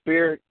see the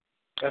spear?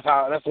 That's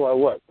what it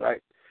was,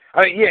 right?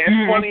 I mean, yeah,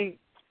 it's funny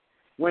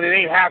when it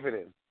ain't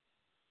happening,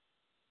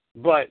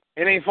 but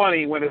it ain't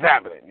funny when it's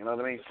happening. You know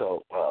what I mean?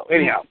 So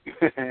anyhow."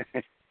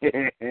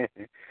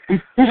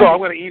 So I'm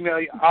going to email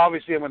you.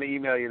 Obviously, I'm going to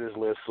email you this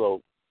list. So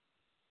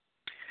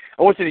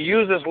I want you to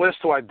use this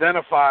list to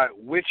identify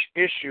which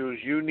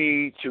issues you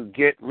need to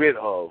get rid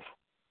of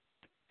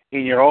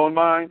in your own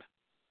mind.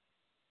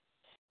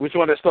 Which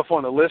one of the stuff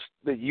on the list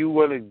that you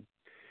want to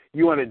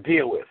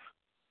deal with?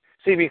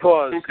 See,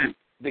 because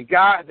the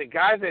guy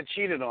that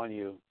cheated on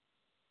you,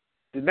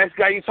 the next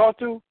guy you talk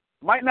to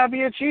might not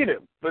be a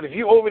cheater, but if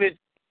you over it,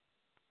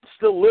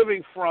 still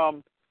living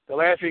from the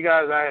last 3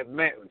 guys I have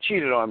met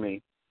cheated on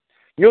me,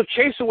 you'll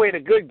chase away the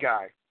good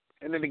guy,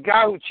 and then the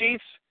guy who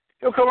cheats,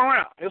 he'll come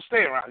around. He'll stay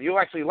around. You'll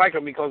actually like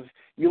him because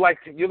you're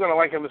going to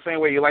like him the same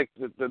way you like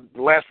the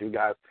last 3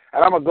 guys.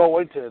 And I'm going to go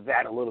into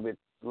that a little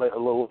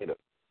later.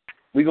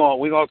 We're going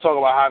to talk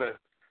about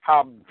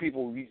how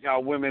people, how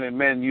women and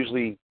men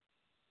usually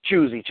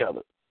choose each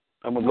other.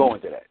 I'm going to go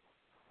into that.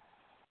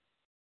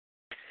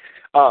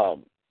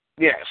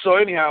 Yeah, so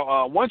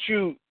anyhow, once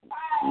you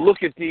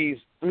look at these,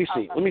 let me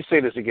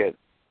say this again.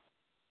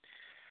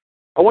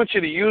 I want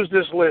you to use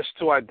this list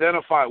to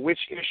identify which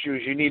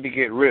issues you need to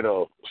get rid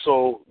of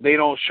so they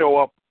don't show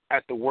up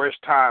at the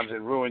worst times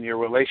and ruin your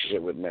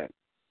relationship with men.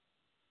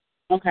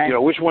 Okay. You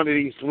know, which one of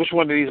these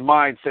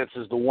mindsets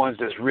is the ones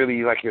that's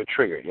really like your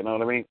trigger, you know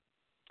what I mean?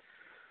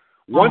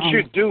 Once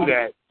you do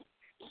that.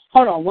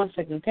 Hold on 1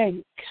 second,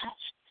 okay?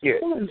 Gosh. Yeah.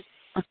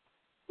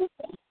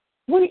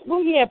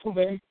 Where you at, Pooh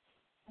Bear?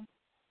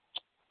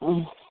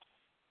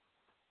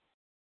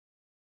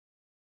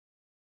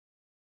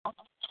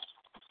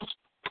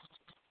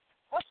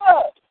 What's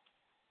up?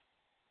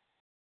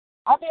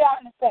 I'll be out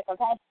in a sec,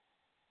 okay?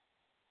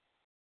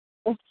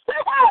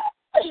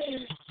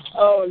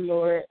 Oh,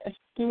 Lord.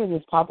 He would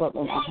just pop up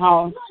in my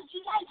house.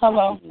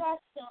 Hello?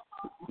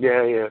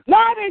 Yeah. No,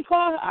 I didn't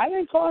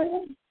call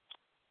him.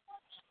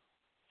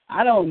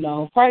 I don't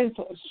know. Probably,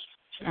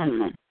 I don't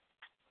know.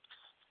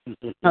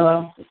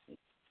 Hello?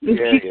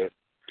 Yeah. Okay.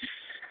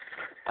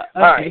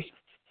 All right.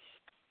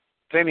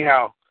 So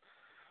anyhow,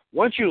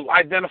 once you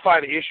identify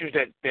the issues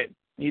that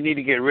you need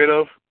to get rid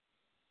of,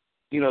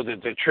 you know,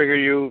 that trigger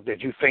you,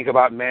 that you think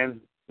about men,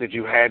 that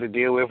you had to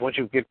deal with, once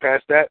you get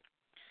past that,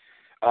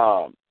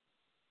 I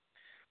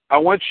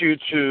want you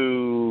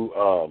to,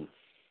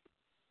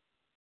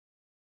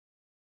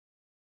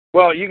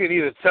 well, you can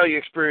either tell your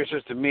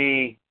experiences to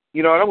me,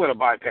 you know what, I'm going to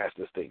bypass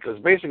this thing, because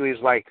basically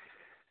it's like,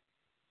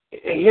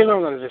 here's what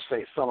I'm going to just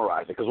say,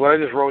 summarize it, because what I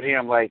just wrote here,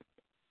 I'm like,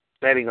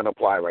 that ain't going to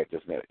apply right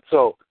this minute.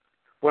 So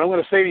what I'm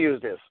going to say to you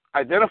is this.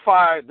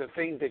 Identify the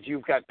things that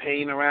you've got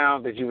pain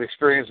around, that you've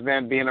experienced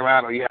men being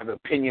around, or you have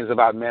opinions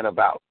about men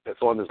about.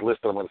 That's on this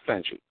list that I'm going to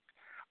send you.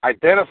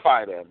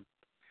 Identify them,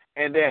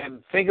 and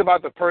then think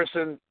about the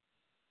person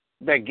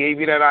that gave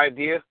you that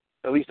idea,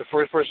 at least the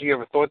first person you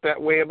ever thought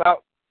that way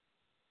about,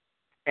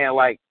 and,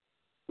 like,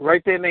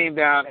 write their name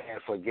down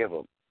and forgive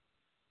them.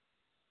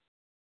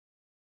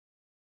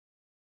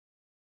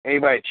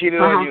 Anybody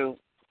cheated on you,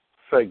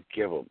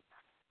 forgive them.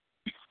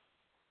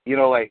 You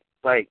know, like,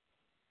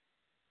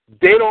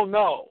 they don't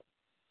know.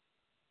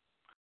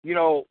 You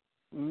know,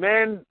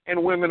 men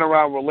and women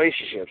around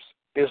relationships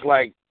is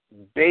like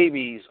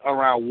babies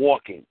around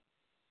walking.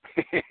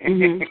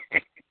 Mm-hmm.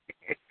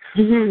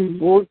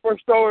 When we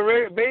first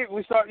started,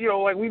 we start,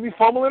 like we be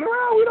fumbling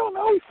around. We don't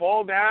know. We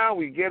fall down.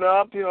 We get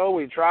up.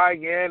 We try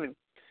again, and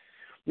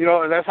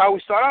and that's how we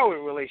start out with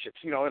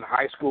relationships. In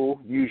high school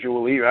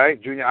usually,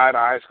 right? Junior high to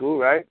high school,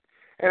 right?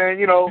 And then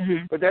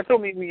Mm-hmm. but that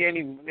don't mean we get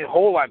a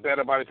whole lot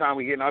better by the time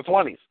we get in our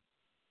 20s.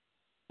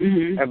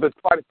 Mm-hmm. And but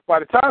by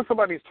the time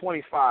somebody's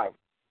 25,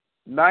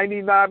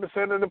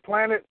 99% of the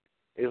planet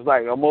is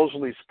like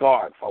emotionally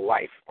scarred for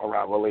life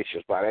around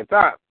relationships by that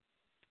time.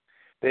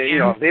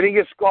 If they didn't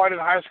get scarred in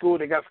high school,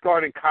 they got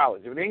scarred in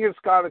college. If they didn't get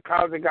scarred in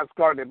college, they got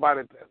scarred by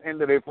the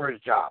end of their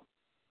first job.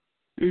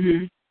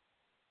 Mm-hmm.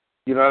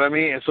 You know what I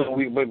mean? And so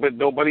but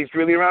nobody's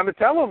really around to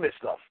tell them this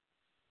stuff.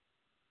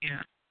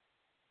 Yeah.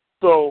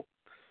 So,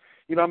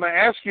 I'm gonna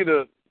ask you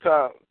to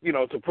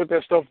put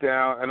that stuff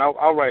down, and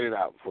I'll write it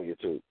out for you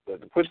too.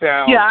 But to put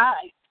down. Yeah.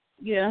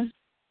 Yeah.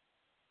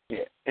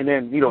 Yeah, and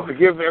then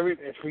forgive every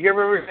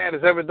man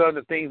that's ever done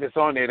the things that's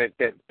on there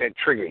that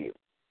trigger you.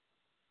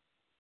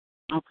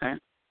 Okay.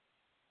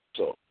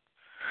 So,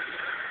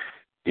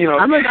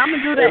 I'm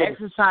gonna do that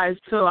exercise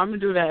too. I'm gonna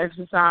do that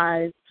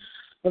exercise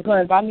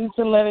because I need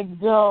to let it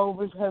go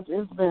because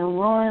it's been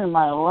ruining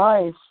my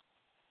life.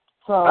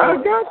 So I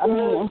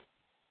mean,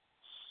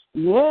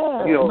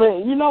 yeah, but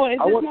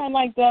it's just not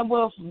like that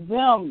with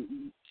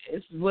them.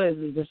 It's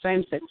with the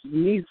same sex with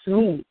me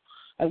too.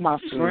 Like my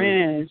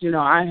friends,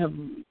 I have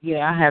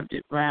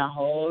ran a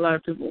whole lot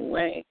of people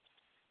away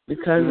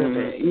because of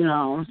it,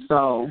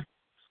 So,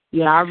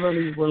 yeah, I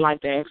really would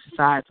like to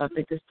exercise. I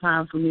think it's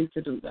time for me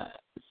to do that.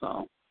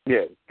 So,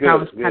 yeah, good. I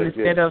was kind of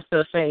set up to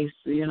the face,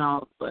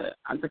 but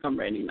I think I'm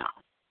ready now.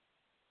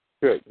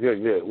 Good.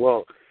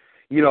 Well,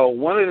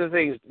 one of the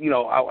things,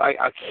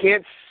 I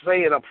can't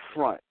say it up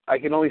front. I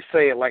can only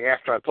say it like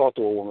after I talk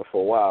to a woman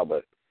for a while,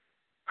 but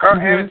her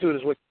attitude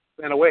is what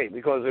in a way,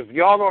 because if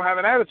y'all don't have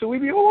an attitude, we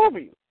be all over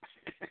you.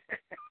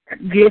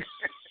 Yes.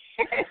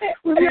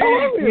 We be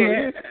all over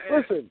you.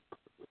 Listen,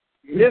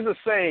 there's a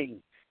saying,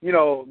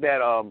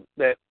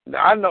 that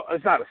I know,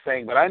 it's not a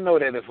saying, but I know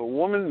that if a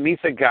woman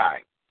meets a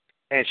guy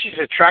and she's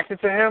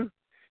attracted to him,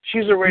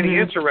 she's already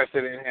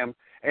interested in him,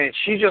 and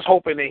she's just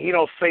hoping that he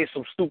don't say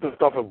some stupid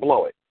stuff and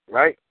blow it,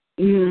 right?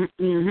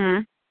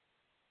 Mm-hmm.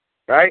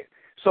 Right?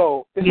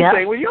 So it's the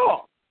same with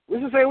y'all.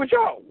 It's the same with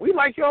y'all. We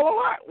like y'all a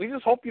lot. We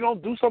just hope you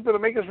don't do something to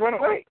make us run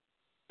away.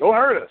 Don't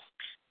hurt us.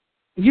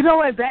 You know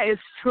what? That is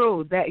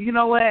true.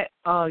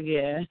 Oh,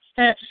 yeah.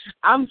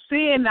 I'm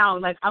seeing now,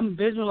 like, I'm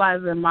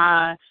visualizing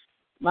my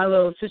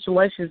little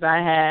situations I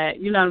had.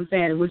 You know what I'm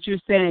saying? What you're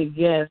saying,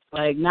 yes.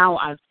 Like, now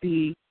I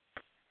see,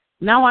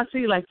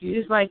 like,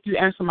 it's like you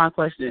answer my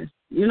questions.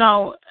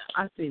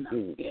 I see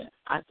now. Yeah,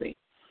 I see.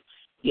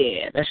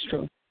 Yeah, that's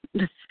true.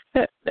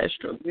 That's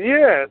true.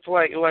 Yeah, it's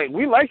like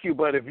we like you,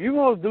 but if you're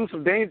gonna do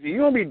some danger,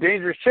 you're gonna be a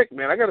dangerous chick,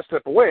 man. I gotta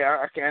step away.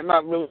 I can't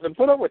not really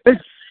put up with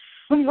this.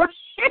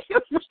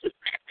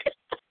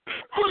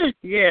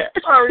 Yeah.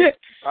 Sorry.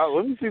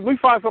 Let me see. We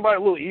find somebody a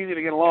little easy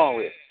to get along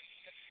with.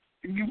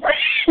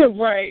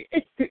 Right.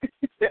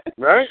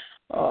 Right.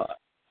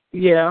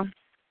 Yeah.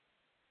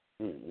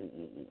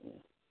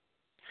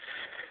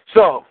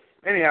 So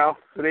anyhow,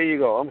 there you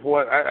go.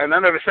 And I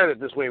never said it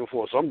this way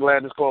before, so I'm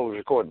glad this call was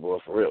recorded, boy,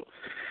 for real.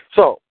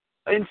 So,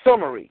 in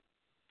summary,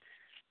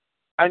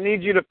 I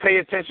need you to pay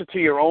attention to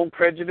your own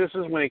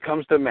prejudices when it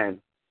comes to men,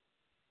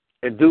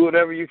 and do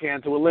whatever you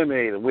can to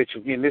eliminate them, which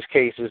in this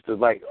case is to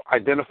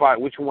identify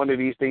which one of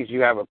these things you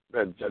have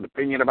an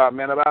opinion about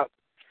men about,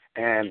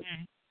 and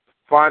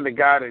find the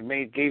guy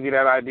that gave you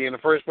that idea in the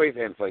first place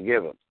and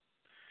forgive him.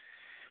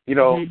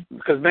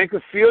 Because men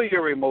can feel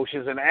your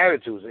emotions and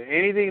attitudes, and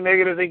anything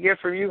negative they get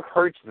from you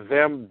hurts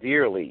them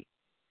dearly.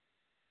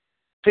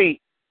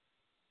 See,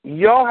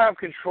 y'all have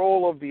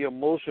control of the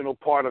emotional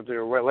part of the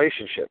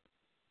relationship.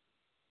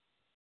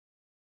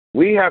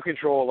 We have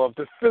control of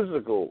the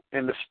physical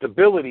and the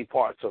stability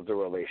parts of the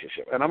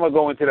relationship, and I'm gonna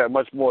go into that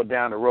much more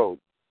down the road.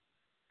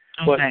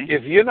 Okay. But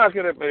if you're not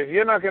gonna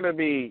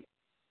be,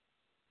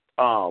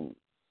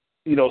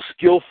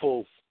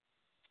 skillful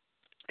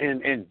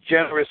and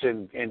generous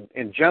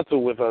and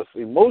gentle with us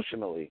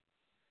emotionally,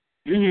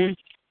 there's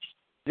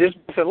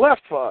nothing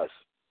left for us.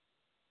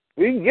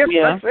 We can get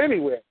sex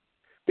anywhere.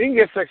 We can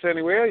get sex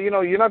anywhere.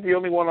 You're not the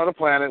only one on the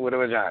planet with a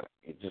vagina.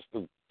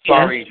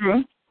 Sorry.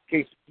 In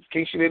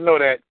case you didn't know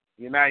that,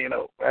 now you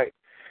know, right?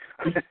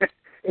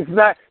 It's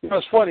not.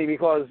 It's funny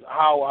because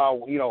how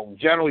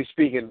generally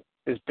speaking,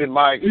 it's been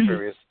my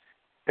experience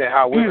that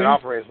how women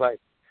operate. It's like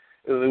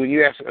when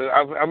you ask,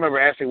 I remember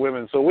asking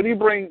women, so what do you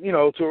bring,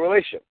 to a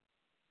relationship?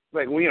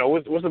 Like,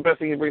 what's the best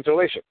thing you bring to a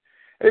relationship?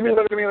 And they'd be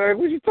looking at me like,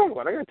 what are you talking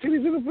about? I got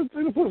titties in the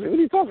pussy. What are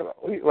you talking about?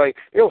 Like,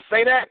 they'll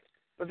say that,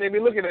 but they'd be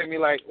looking at me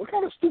like, what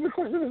kind of stupid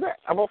question is that?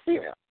 I'm a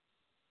female.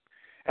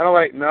 And I'm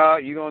like, no,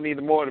 you're going to need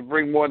to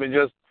bring more than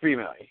just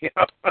female. You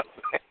know what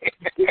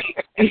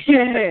I'm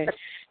saying?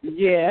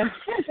 Yeah.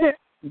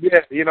 Yeah,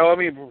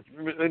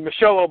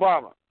 Michelle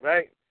Obama,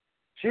 right?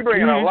 She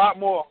bringing a lot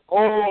more, a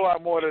whole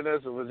lot more than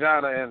this, a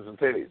vagina and some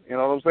titties. You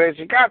know what I'm saying?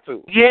 She got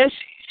to. Yeah,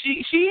 she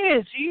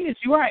is. She is.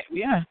 You're right.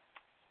 Yeah.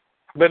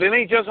 But it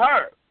ain't just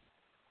her.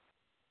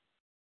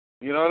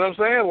 You know what I'm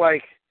saying?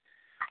 Like,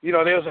 you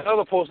know, there's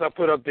another post I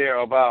put up there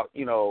about,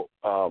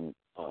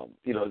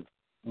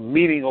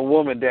 meeting a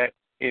woman that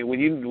when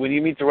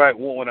you meet the right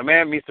woman, when a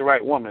man meets the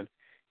right woman,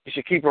 you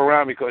should keep her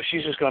around because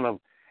she's just going to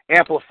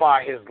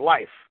amplify his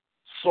life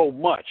so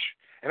much.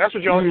 And that's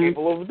what y'all are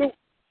capable of doing.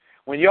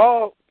 When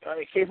y'all are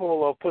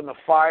capable of putting a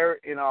fire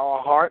in our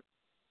heart,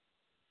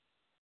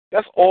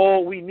 that's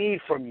all we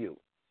need from you.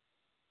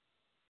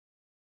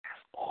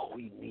 That's all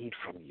we need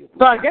from you.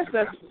 So I guess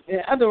that's,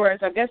 in other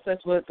words, I guess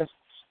that's what the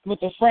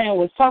friend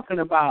was talking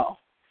about.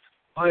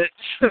 But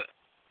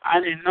I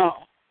didn't know.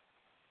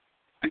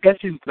 I guess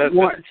he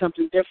wanted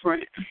something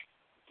different.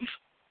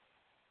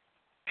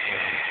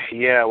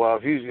 Yeah, well,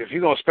 if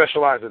you're gonna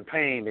specialize in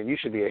pain, then you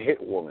should be a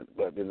hit woman.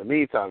 But in the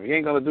meantime, if you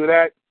ain't gonna do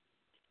that,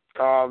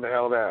 calm the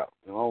hell down.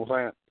 You know what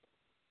I'm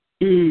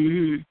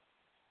saying?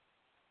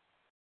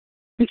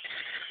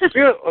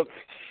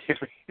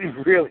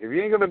 Really, if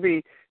you ain't gonna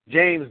be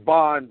James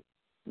Bond,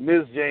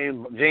 Ms.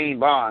 Jane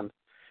Bond,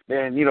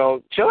 then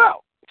chill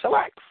out,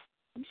 chillax.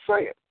 I'm just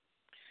saying.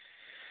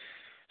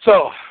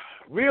 So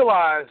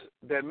realize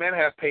that men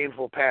have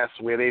painful pasts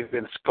where they've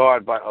been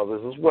scarred by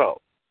others as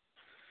well.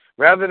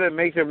 Rather than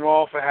make them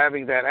wrong for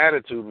having that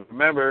attitude,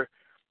 remember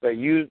that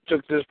you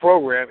took this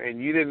program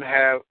and you didn't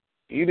have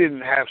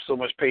so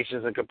much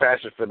patience and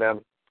compassion for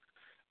them,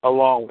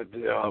 along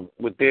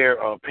with their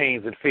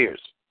pains and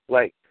fears.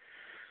 Like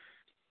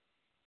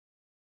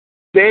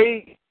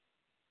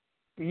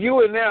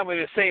you and them are in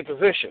the same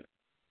position.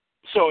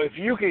 So if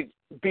you could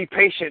be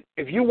patient,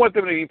 if you want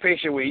them to be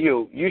patient with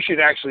you, you should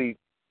actually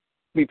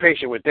be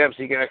patient with them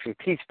so you can actually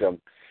teach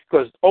them,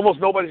 because almost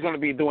nobody's going to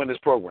be doing this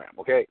program.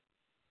 Okay.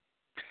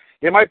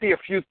 There might be a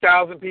few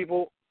thousand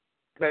people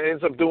that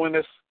ends up doing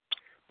this.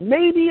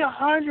 Maybe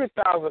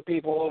 100,000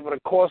 people over the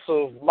course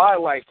of my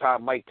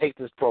lifetime might take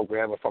this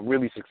program if I'm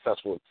really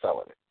successful at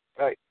selling it,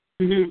 right?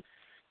 Mm-hmm.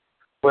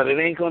 But it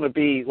ain't going to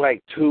be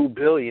like 2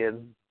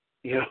 billion,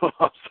 you know what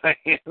I'm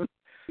saying?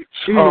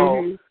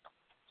 So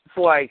it's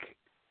like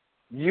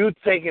you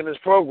taking this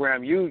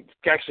program, you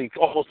actually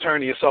almost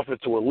turning yourself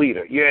into a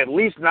leader. You're at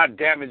least not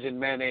damaging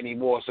men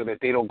anymore so that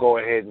they don't go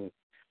ahead and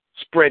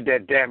spread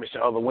that damage to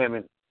other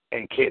women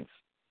and kids.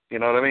 You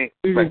know what I mean?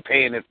 It's like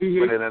paying it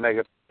in a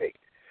negative state.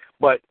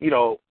 But,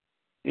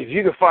 if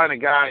you can find a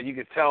guy, you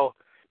can tell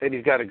that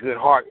he's got a good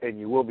heart, and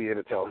you will be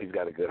able to tell he's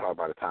got a good heart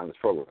by the time this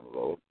program is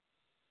over,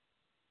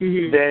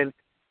 then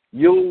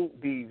you'll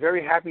be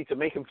very happy to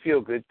make him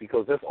feel good,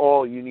 because that's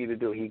all you need to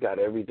do. He got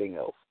everything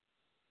else.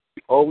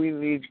 All we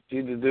need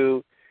you to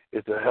do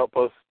is to help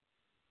us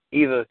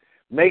either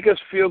make us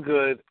feel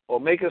good or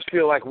make us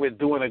feel like we're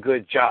doing a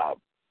good job,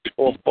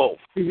 or both.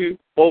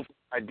 Both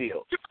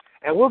ideal.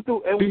 And we'll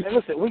do. And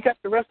listen, we got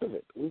the rest of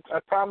it. I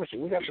promise you,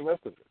 we got the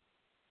rest of it.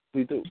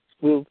 We do.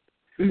 We'll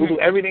do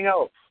everything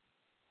else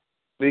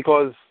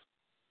because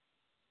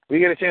we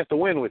get a chance to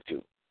win with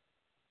you.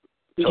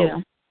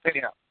 So,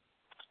 anyhow.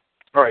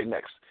 All right,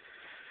 next.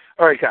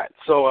 All right, Kat.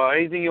 So,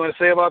 anything you want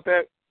to say about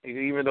that?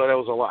 Even though that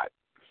was a lot.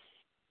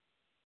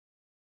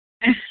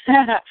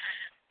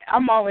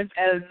 I'm always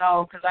at a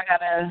no because I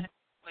gotta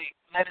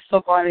let it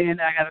soak on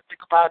in. I gotta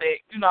think about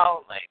it.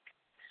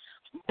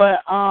 But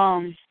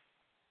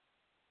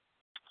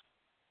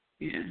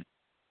yeah.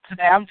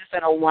 Today I'm just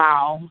at a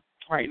wow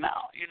right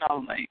now.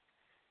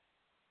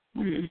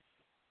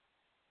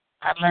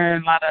 I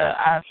learned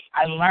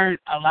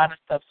a lot of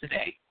stuff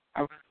today. I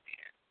really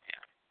did.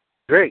 Yeah.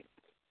 Great.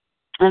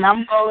 And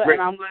I'm going to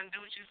do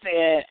what you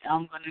said.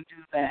 I'm going to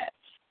do that.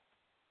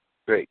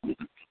 Great.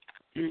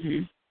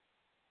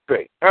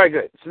 Great. All right,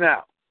 good. So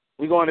now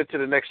we're going into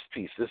the next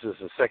piece. This is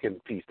the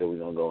second piece that we're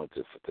going to go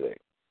into for today.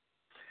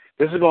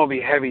 This is going to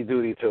be heavy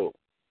duty too.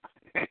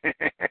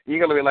 You're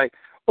going to be like,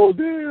 oh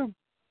damn.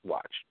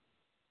 Watch.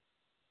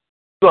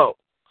 So,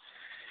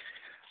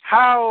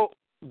 how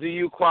do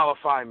you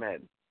qualify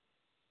men?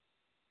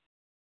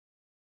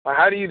 Like,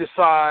 how do you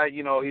decide,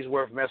 he's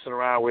worth messing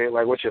around with?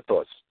 Like, what's your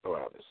thoughts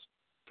around this?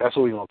 That's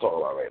what we're going to talk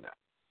about right now.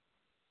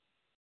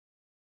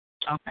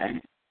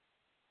 Okay.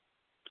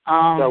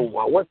 So,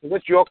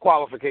 what's your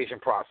qualification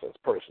process,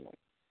 personally?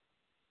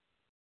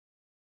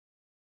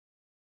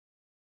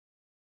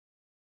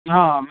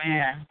 Oh,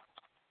 man.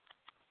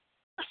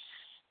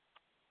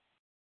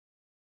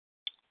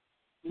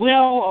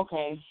 Well,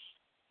 okay.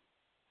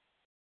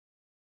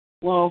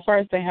 Well,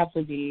 first they have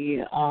to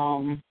be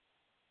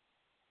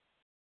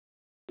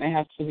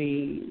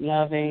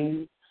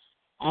loving.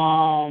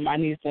 I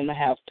need them to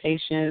have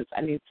patience.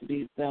 I need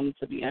them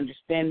to be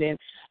understanding.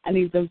 I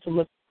need them to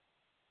look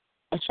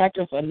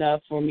attractive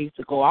enough for me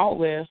to go out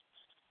with.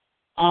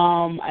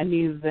 I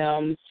need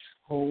them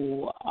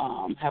who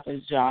have a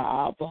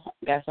job,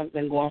 got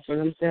something going for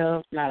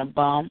themselves, not a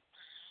bum.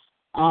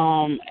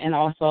 And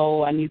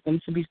also I need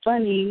them to be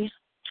funny.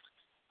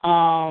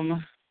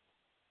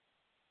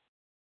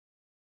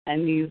 I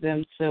need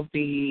them to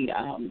be,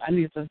 I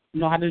need to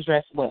know how to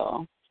dress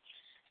well.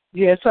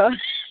 Yeah, so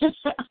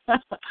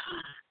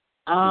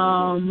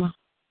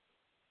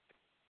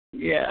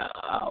yeah,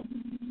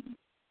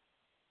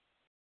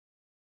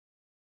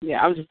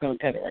 yeah, I'm just gonna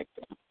cut it right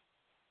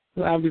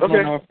there. I'll be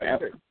going on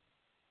forever.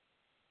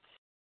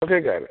 Okay,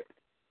 got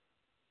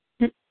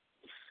it.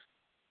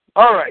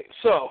 All right,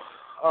 so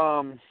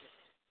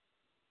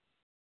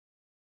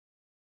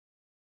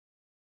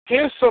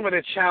here's some of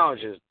the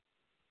challenges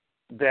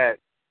that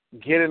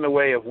get in the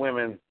way of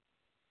women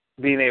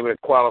being able to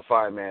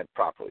qualify a man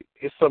properly.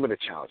 Here's some of the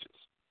challenges.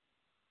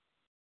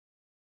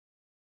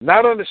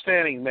 Not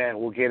understanding men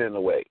will get in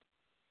the way.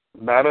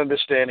 Not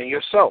understanding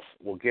yourself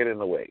will get in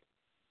the way.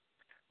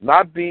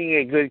 Not being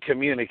a good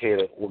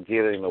communicator will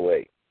get in the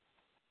way.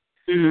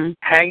 Mm-hmm.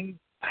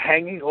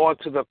 Hanging on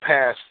to the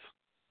past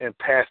and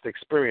past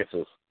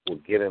experiences will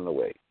get in the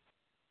way.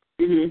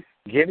 Mm-hmm.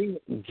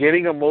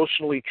 Getting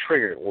emotionally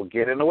triggered will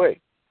get in the way.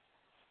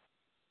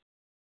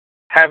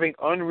 Having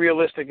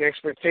unrealistic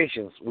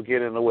expectations will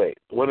get in the way.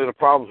 One of the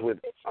problems with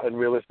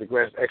unrealistic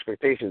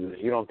expectations is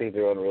you don't think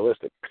they're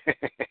unrealistic.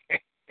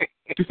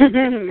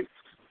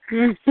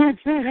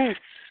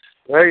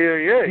 Well,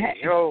 yeah,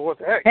 you know what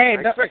the heck? Hey,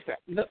 I expect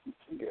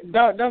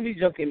that. Don't be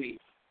joking me,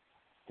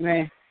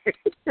 man.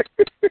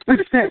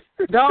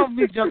 Don't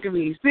be joking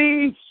me.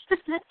 See?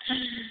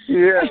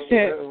 Yeah,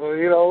 well,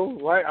 you know,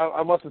 right?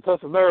 I must have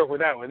touched a nerve with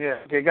that one. Yeah,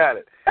 okay, got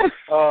it.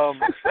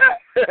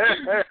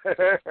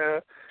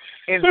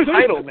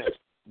 Entitlement,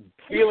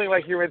 feeling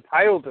like you're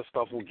entitled to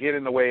stuff, will get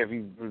in the way of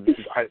you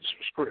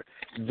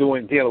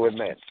dealing with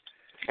men.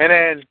 And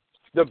then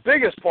the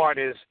biggest part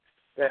is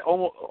that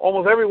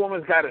almost every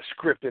woman's got a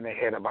script in their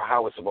head about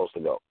how it's supposed to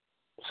go.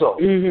 So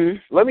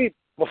let me,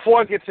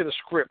 before I get to the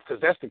script,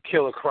 because that's the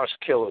killer, crush,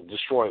 killer,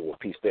 destroy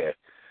piece there,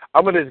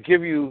 I'm going to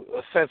give you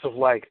a sense of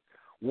like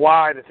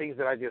why the things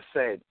that I just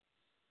said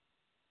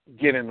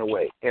get in the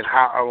way, and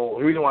how I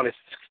really want to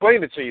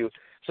explain it to you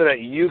so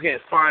that you can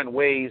find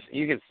ways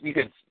you can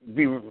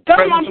be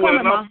present to it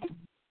enough.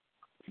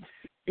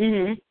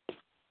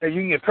 And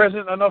you can get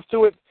present enough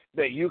to it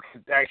that you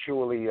can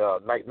actually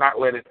like not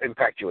let it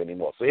impact you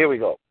anymore. So here we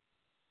go.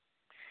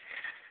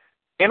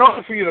 In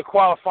order for you to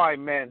qualify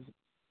men,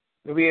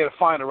 to be able to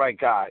find the right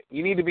guy,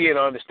 you need to be able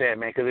to understand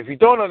men. Because if you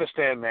don't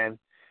understand men,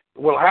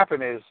 what will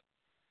happen is,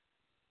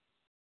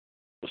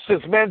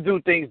 since men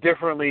do things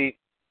differently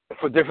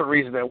for different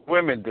reasons than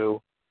women do,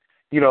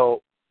 you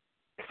know,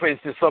 for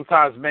instance,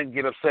 sometimes men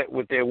get upset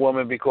with their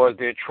woman because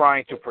they're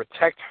trying to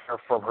protect her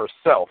from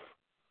herself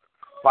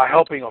by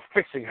helping or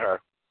fixing her,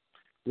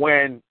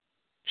 when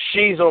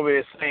she's over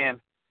there saying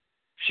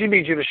she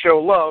needs you to show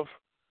love.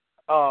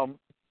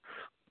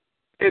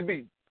 It'd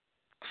be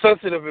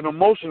sensitive and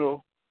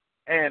emotional,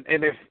 and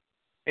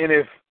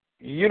if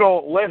you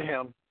don't let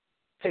him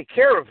take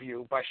care of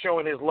you by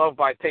showing his love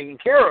by taking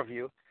care of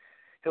you,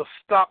 he'll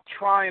stop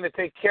trying to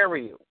take care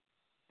of you.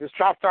 He'll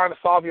stop trying to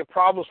solve your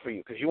problems for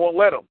you because you won't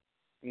let him.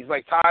 He's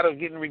like tired of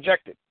getting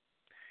rejected.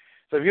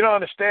 So if you don't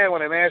understand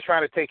when a man's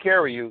trying to take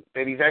care of you,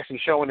 that he's actually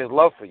showing his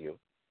love for you,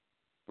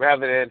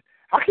 rather than,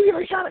 how can you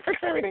be trying to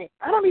fix everything?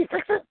 I don't need to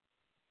fix it.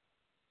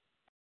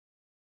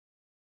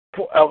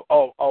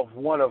 Of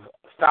one of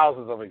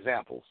thousands of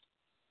examples.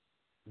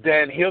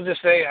 Then he'll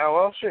just say, oh,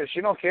 well, shit,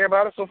 she don't care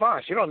about it, so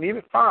fine. She don't need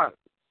it, fine.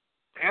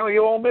 Handle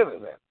your own business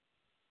then.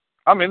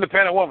 I'm an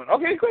independent woman.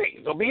 Okay,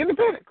 great. So be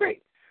independent.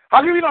 Great.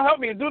 How come you don't help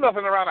me and do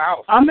nothing around the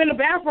house? I'm in the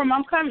bathroom.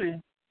 I'm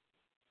coming.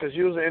 Because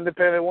you're an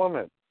independent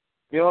woman.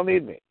 You don't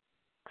need me.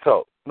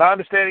 So, not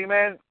understanding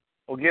man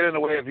will get in the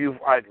way of you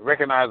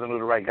recognizing who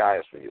the right guy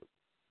is for you.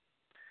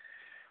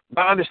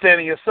 Not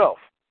understanding yourself.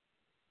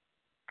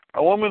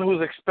 A woman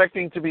who's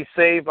expecting to be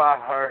saved by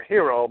her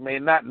hero may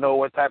not know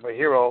what type of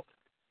hero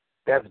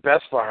that's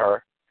best for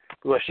her,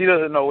 because she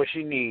doesn't know what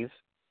she needs,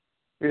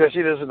 because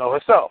she doesn't know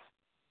herself.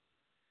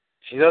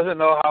 She doesn't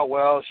know how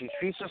well she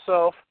treats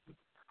herself,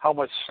 how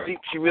much sleep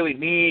she really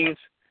needs,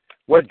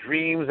 what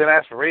dreams and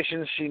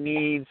aspirations she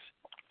needs,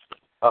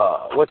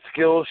 what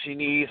skills she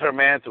needs her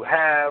man to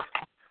have,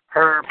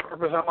 her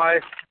purpose in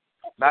life.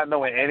 Not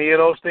knowing any of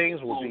those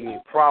things will be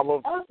a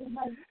problem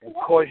and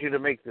cause you to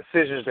make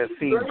decisions that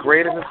seem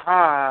great at the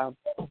time.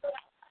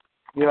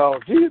 You know,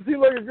 gee, it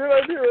seemed like a good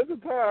idea at the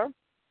time.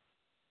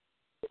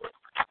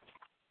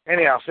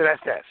 Anyhow, so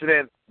that's that. So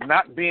then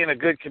not being a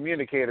good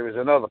communicator is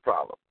another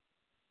problem.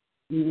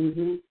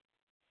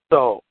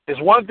 So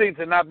it's one thing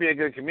to not be a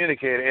good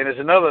communicator, and it's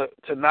another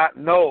to not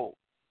know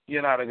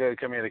you're not a good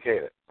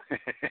communicator.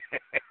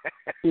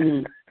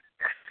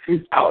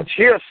 Ouch.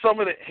 Here are some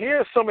of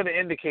the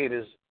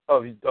indicators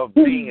of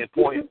being a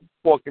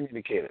poor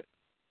communicator.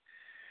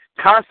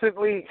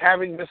 Constantly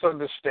having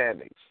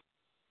misunderstandings.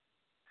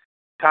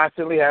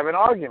 Constantly having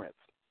arguments.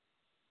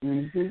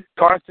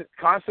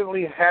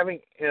 Constantly having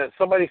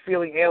somebody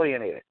feeling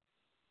alienated,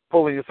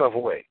 pulling yourself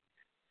away.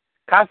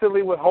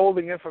 Constantly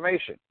withholding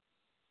information.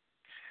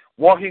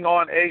 Walking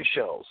on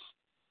eggshells.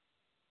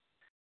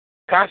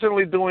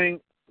 Constantly doing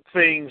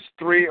things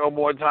 3 or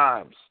more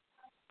times.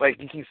 Like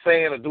you keep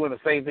saying or doing the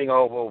same thing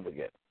over and over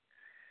again.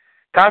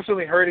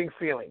 Constantly hurting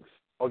feelings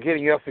or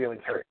getting your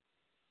feelings hurt.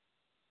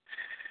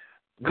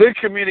 Good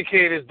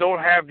communicators don't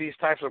have these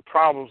types of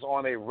problems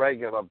on a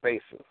regular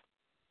basis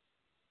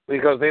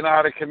because they know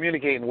how to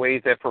communicate in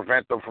ways that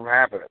prevent them from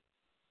happening.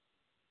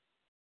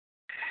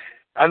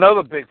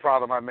 Another big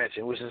problem I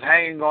mentioned, which is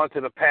hanging on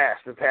to the past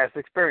and past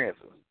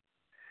experiences.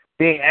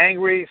 Being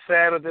angry,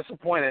 sad, or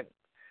disappointed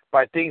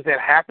by things that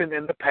happened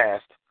in the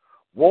past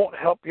won't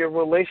help your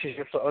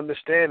relationships or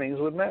understandings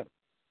with men.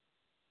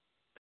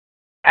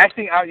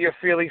 Acting out your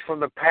feelings from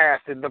the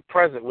past in the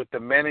present with the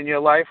men in your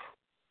life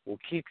will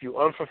keep you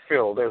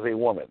unfulfilled as a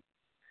woman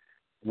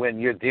when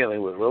you're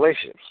dealing with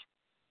relationships.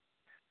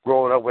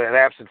 Growing up with an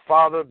absent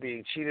father,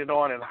 being cheated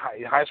on in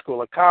high school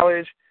or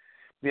college,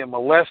 being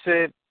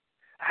molested,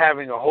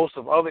 having a host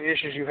of other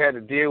issues you've had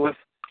to deal with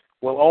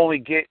will only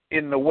get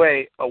in the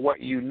way of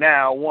what you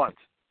now want.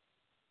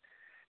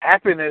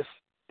 Happiness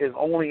is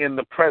only in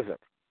the present.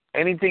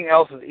 Anything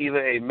else is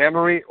either a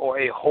memory or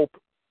a hope,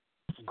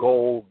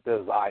 goal,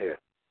 desire.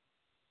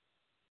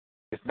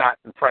 It's not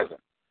in the present.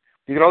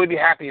 You can only be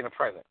happy in the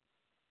present.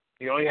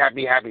 You can only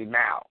be happy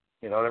now.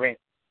 You know what I mean?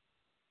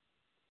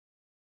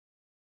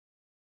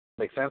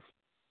 Make sense?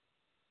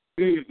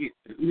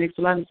 Makes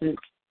a lot of sense.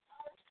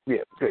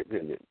 Yeah, good.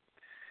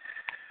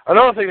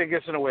 Another thing that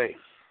gets in the way,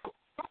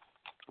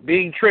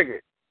 being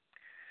triggered.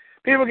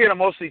 People get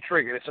emotionally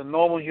triggered. It's a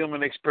normal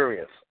human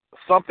experience.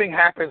 Something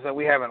happens and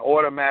we have an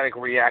automatic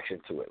reaction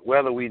to it.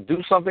 Whether we do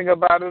something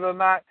about it or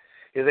not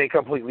is a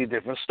completely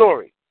different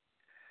story.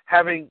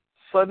 Having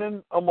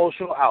sudden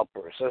emotional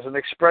outbursts as an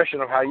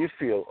expression of how you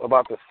feel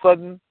about the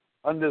sudden,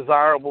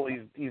 undesirable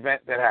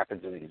event that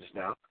happened to you just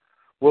now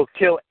will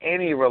kill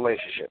any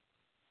relationship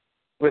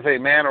with a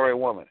man or a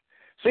woman.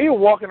 So you're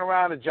walking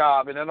around a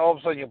job, and then all of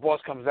a sudden your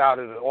boss comes out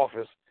of the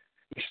office.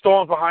 He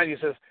storms behind you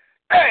and says,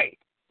 "Hey,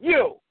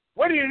 you,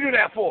 what do you do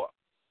that for?"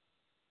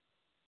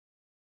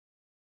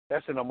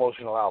 That's an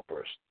emotional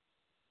outburst.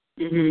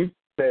 Mm-hmm.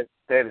 That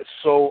is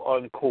so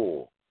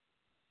uncool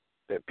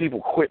that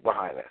people quit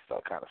behind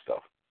that kind of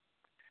stuff.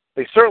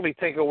 They certainly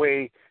take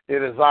away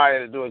their desire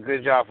to do a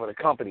good job for the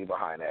company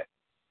behind that.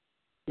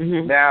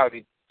 Mm-hmm.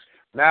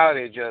 Now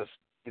they're just,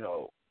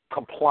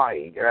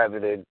 complying rather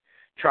than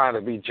trying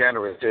to be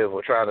generative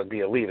or trying to be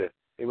a leader.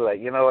 They were like,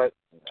 you know what?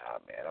 Nah,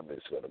 man, I'm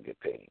just going to get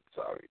paid.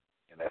 Sorry.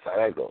 And that's how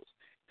that goes.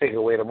 Take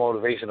away the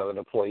motivation of an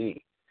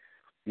employee.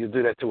 You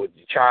do that to your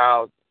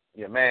child,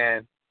 your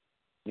man.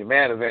 Your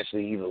man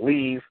eventually either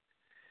leave,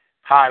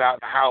 hide out in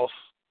the house,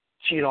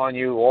 cheat on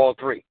you, all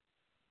three.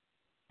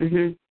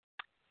 Mm-hmm.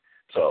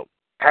 So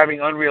having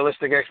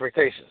unrealistic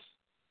expectations.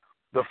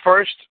 The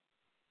first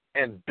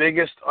and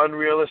biggest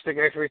unrealistic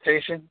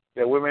expectation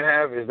that women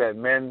have is that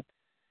men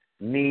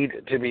need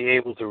to be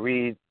able to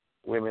read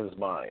women's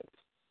minds.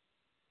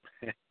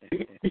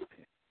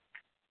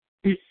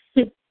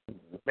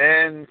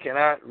 Men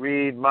cannot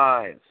read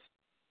minds,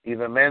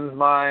 either men's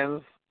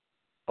minds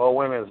or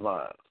women's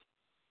minds.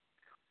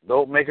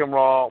 Don't make them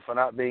wrong for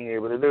not being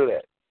able to do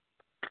that.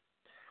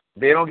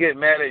 They don't get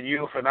mad at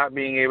you for not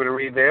being able to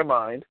read their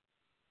mind.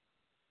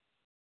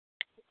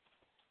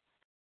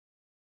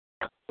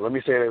 Let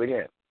me say that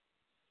again.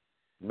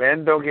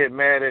 Men don't get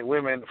mad at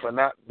women for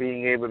not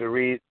being able to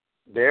read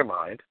their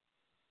mind.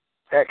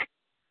 Heck,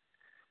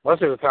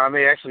 most of the time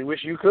they actually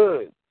wish you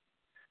could.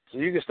 So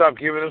you can stop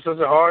giving them such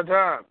a hard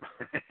time.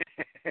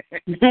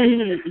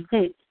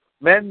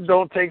 Men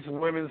don't take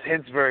women's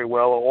hints very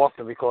well or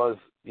often because,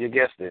 you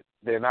guessed it,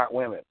 they're not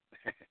women.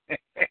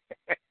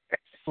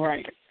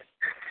 Right.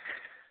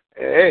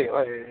 Hey,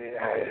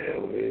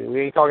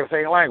 we ain't talking the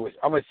same language.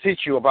 I'm going to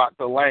teach you about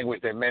the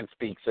language that men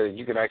speak so that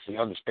you can actually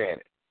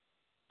understand it.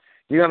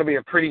 You're going to be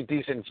a pretty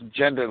decent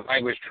gender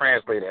language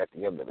translator at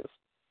the end of this.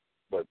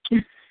 But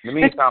in the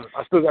meantime,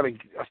 I still got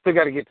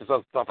to get this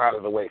other stuff out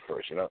of the way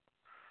first,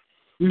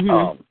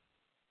 Mm-hmm.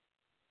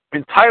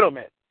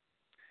 Entitlement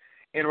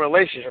in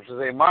relationships is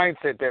a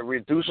mindset that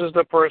reduces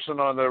the person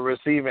on the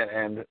receiving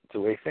end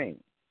to a thing.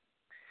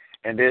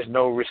 And there's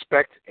no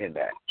respect in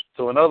that.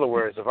 So in other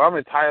words, if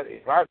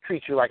I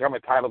treat you like I'm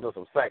entitled to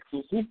some sex,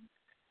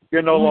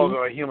 you're no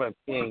longer a human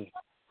being.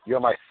 You're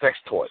my sex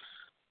toy.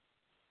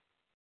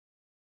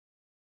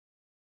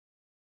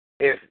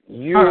 If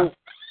you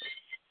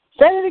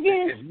say it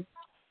again.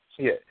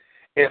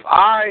 If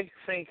I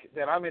think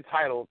that I'm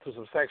entitled to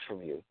some sex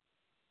from you,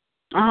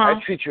 I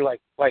treat you like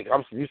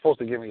you're supposed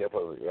to give me your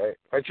pussy, right?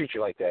 If I treat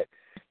you like that,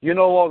 you're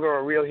no longer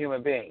a real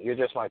human being. You're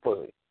just my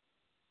pussy.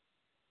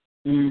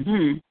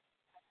 Mm-hmm.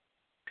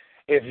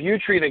 If you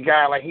treat a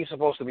guy like he's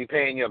supposed to be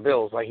paying your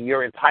bills, like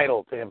you're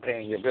entitled to him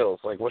paying your bills,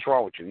 like what's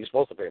wrong with you? You're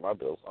supposed to pay my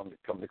bills. I'm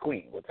the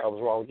queen. What the hell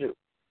is wrong with you?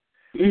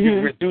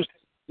 Mm-hmm.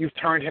 You've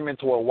turned him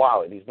into a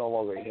wallet. He's no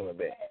longer a human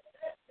being.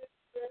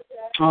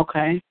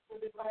 Okay.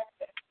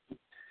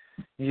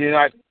 You're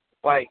not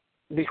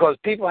because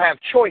people have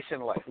choice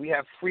in life. We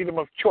have freedom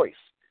of choice.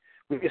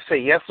 We can say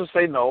yes or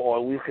say no,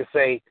 or we could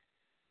say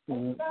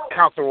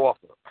counter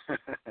offer.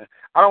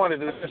 I don't want to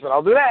do this, but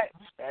I'll do that.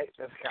 Right?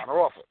 That's a counter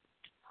offer.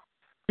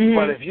 Mm-hmm.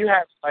 But if you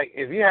have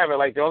it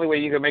like the only way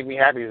you can make me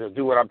happy is to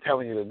do what I'm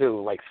telling you to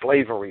do, like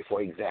slavery,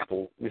 for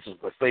example. This is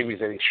slavery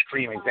is an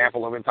extreme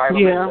example of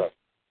entitlement.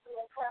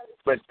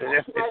 But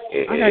I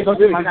gotta go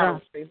to my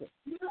job.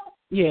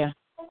 Yeah.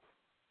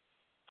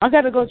 I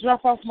gotta go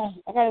drop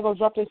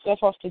this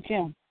stuff off to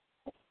Kim.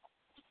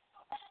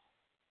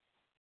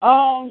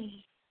 Hold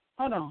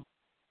on.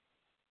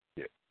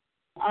 Yeah.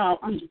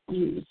 I'm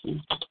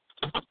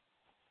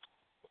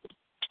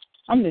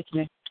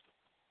listening.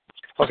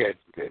 Okay,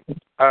 good.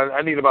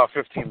 I need about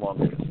 15 more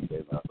minutes.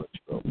 Okay, I'll let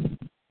you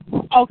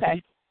go.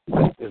 Okay.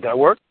 Does that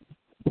work?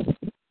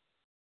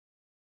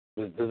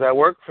 Does that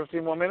work?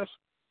 15 more minutes?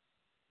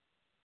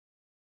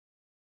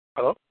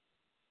 Hello?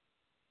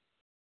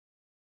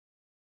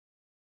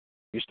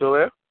 You still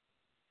there?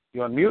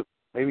 You on mute?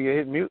 Maybe you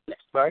hit mute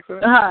by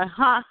accident?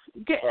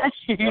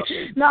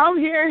 No, I'm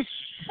here.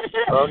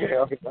 Okay.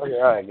 All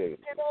right, good.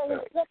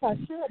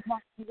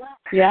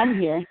 Yeah, I'm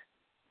here.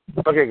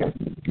 Okay, good.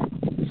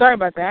 Sorry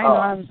about that. I know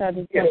I was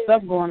having some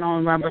stuff going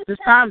on around, but this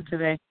time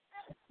today.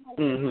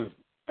 Mm-hmm.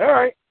 All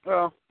right.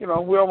 Well,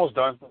 we're almost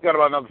done. We've got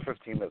about another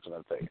 15 minutes I'm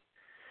going to take.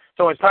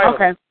 So entitlement.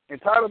 Okay.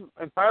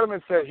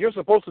 Entitlement says you're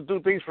supposed to do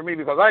things for me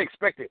because I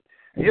expect it.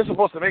 And you're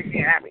supposed to make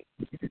me happy.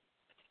 It's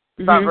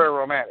not very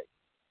romantic.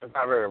 It's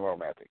not very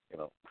romantic,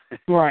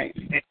 Right.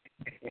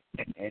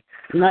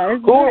 No,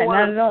 it's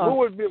not at all. Who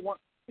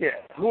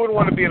would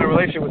want to be in a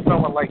relationship with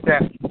someone like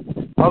that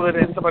other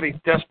than somebody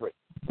desperate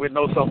with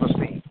no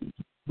self-esteem?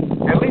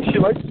 At least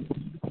you like,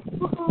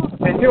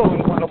 and you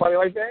don't want nobody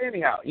like that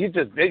anyhow. You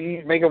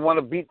make them want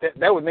to beat that.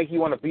 That would make you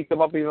want to beat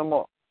them up even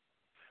more.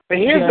 But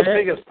here's the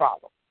biggest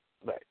problem.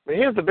 Right. But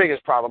here's the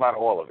biggest problem out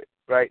of all of it.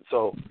 Right.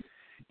 So,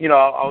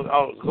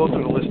 I'll go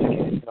through the list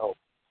again.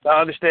 Not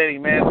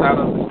understanding men, not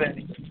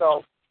understanding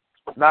yourself,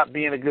 not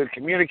being a good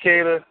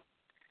communicator,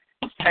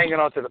 hanging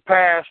on to the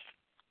past,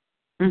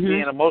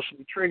 being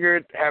emotionally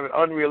triggered, having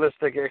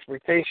unrealistic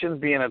expectations,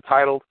 being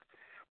entitled.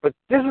 But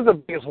this is the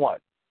biggest one.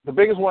 The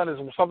biggest one is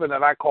something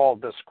that I call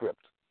the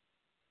script.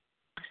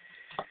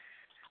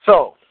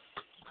 So,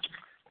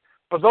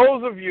 for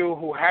those of you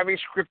who have a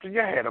script in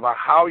your head about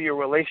how your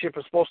relationship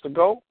is supposed to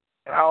go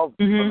and how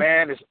a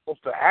man is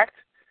supposed to act,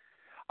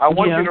 I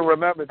want you to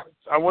remember.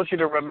 I want you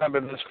to remember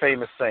this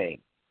famous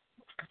saying.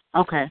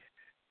 Okay.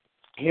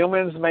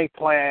 Humans make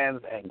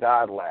plans and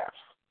God laughs.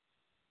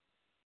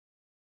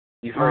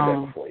 You've heard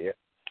that before, yeah?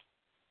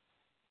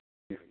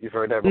 You've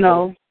heard that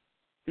before?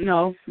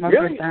 No, my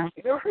really? first time.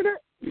 You never heard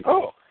that?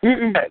 Oh,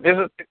 there's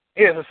a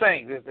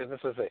saying. There's a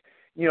saying.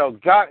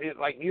 God,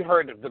 like you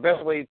heard, the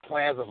best laid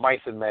plans of mice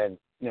and men,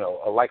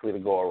 are likely to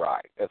go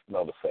awry. That's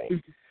another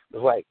saying.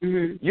 It's like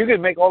you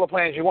can make all the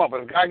plans you want,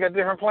 but if God got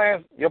different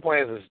plans, your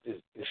plans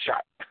is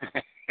shot.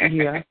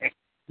 Yeah.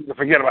 You can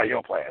forget about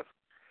your plans,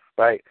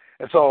 right?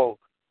 And so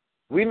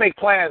we make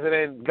plans, and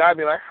then God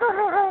be like,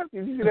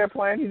 "Did you see that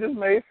plan you just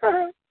made?"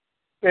 And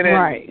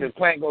then the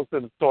plan goes to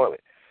the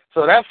toilet.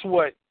 So that's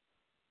the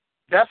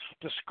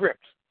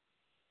script.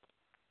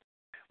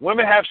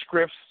 Women have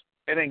scripts,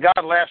 and then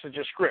God laughs at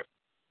your script.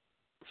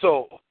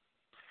 So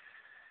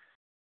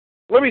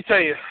let me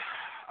tell you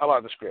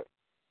about the script.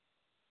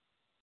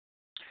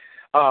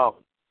 Let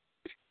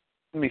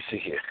me see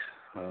here.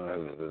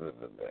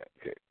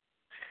 Okay.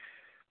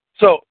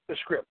 So the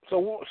script.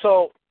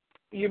 So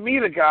you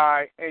meet a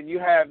guy and you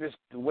have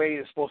the way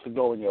it's supposed to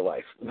go in your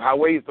life, how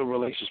way the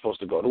relationship's supposed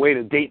to go, the way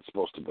the date's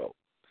supposed to go.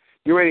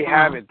 You already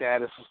have it.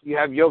 You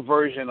have your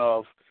version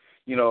of,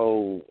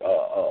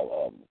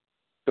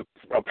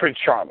 Prince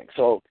Charming.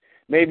 So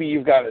maybe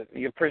you've got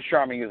your Prince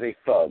Charming is a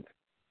thug.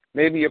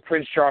 Maybe your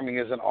Prince Charming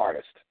is an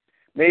artist.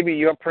 Maybe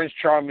your Prince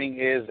Charming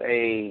is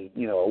a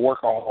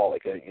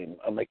workaholic,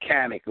 a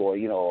mechanic, or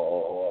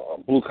a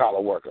blue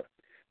collar worker.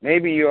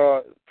 Maybe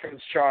your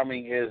Prince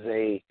Charming is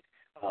a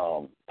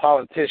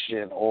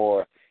politician,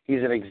 or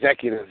he's an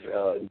executive,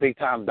 big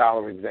time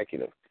dollar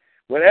executive.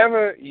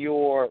 Whatever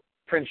your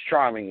Prince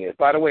Charming is.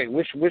 By the way,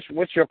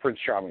 what's your Prince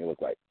Charming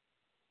look like?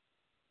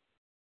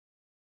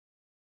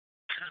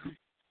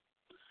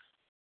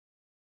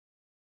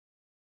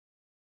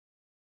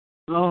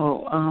 Can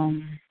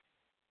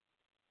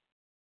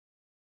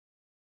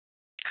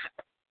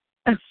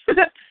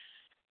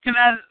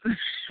I?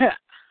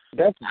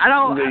 I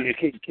don't.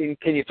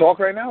 Can you talk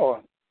right now?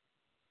 Or?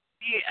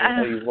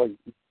 Yeah.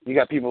 You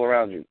got people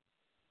around you.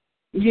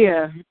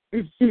 Yeah.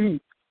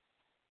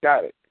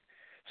 Got it.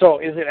 So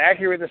is it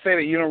accurate to say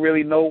that you don't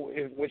really know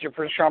what your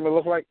Prince Charming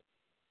look like?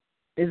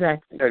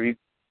 Exactly. Have you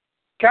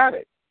got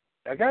it?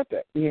 I got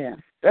that. Yeah.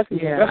 That's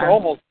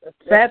almost.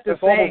 That's the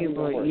same,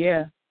 but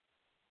yeah.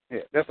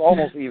 Yeah, that's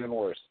almost even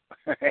worse.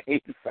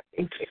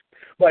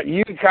 But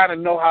you kind of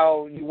know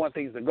how you want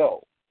things to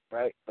go,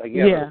 right? Like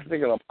you have a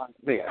particular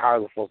thing,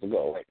 how it's supposed to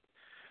go, right?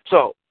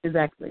 So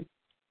exactly.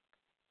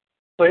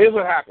 So here's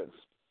what happens: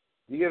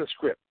 you get a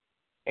script,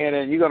 and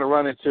then you're gonna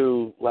run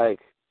into like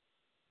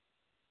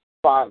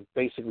five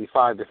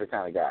different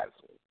kind of guys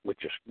when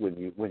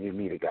you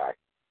meet a guy.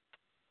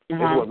 This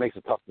is what makes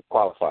it tough to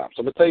qualify them. So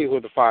I'm gonna tell you who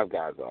the five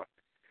guys are.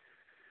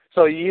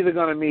 So you're either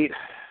gonna meet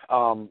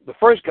the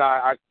first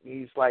guy.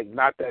 He's like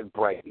not that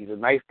bright. He's a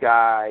nice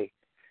guy,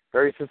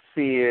 very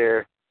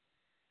sincere,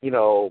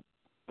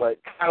 but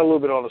kind of a little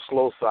bit on the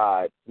slow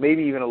side,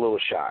 maybe even a little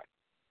shy.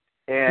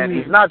 And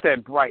he's not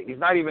that bright. He's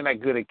not even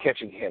that good at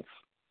catching hints.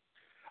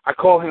 I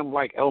call him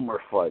like Elmer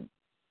Fudd.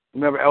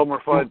 Remember Elmer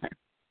Fudd?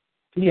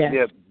 Yes.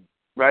 Yeah,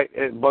 right?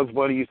 And Bugs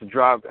Bunny used to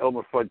drive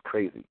Elmer Fudd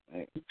crazy.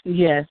 Right?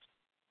 Yes.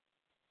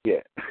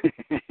 Yeah.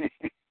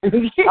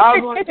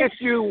 I'm going to get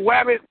you,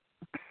 Wabbit.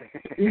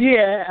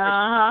 Yeah,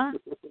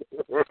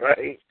 uh-huh.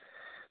 Right.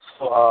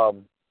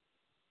 So,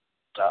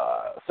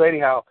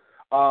 anyhow,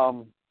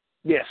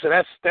 yeah, so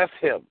that's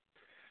him.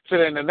 So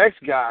then the next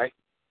guy,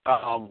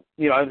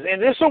 you know,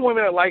 and there's some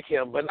women that like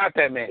him, but not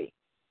that many,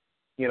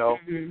 you know.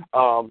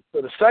 So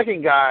the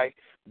second guy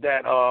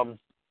that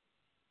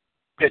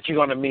that you're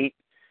going to meet,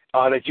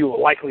 that you are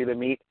likely to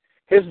meet,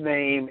 his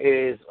name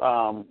is,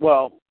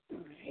 well,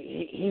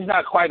 he's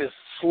not quite as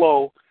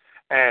slow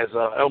as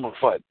Elmer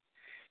Fudd.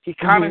 He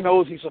kind of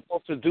knows he's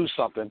supposed to do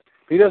something,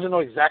 but he doesn't know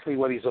exactly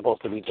what he's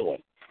supposed to be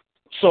doing.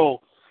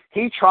 So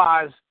he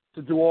tries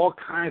to do all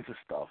kinds of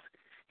stuff.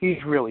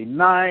 He's really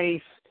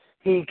nice.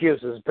 He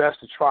gives his best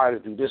to try to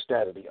do this,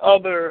 that, or the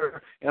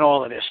other, and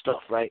all of this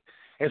stuff, right?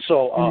 And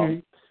so,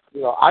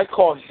 you know, I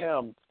call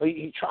him,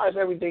 he tries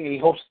everything, and he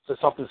hopes that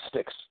something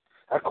sticks.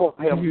 I call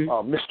him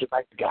Mr.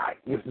 Nice Guy.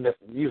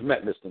 You've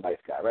met Mr. Nice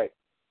Guy, right?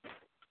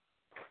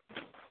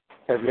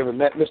 Have you ever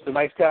met Mr.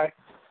 Nice Guy?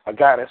 A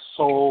guy that's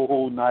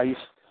so nice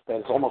that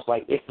it's almost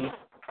like icky.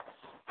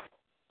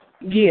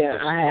 Yeah,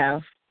 I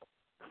have.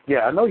 Yeah,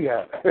 I know you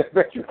have. I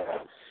bet you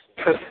have.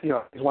 Because, you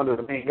know, he's one of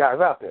the main guys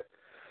out there.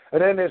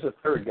 And then there's a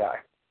third guy.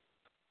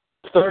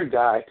 The third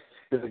guy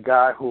is a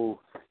guy who,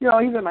 you know,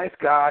 he's a nice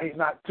guy. He's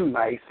not too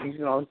nice. He's,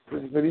 you know,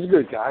 but he's a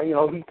good guy. You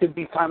know, he could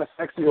be kind of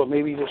sexy or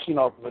maybe just, you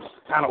know,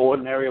 kind of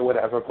ordinary or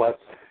whatever. But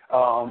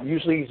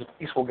usually he's a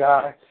peaceful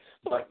guy.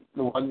 But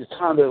when it's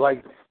time to,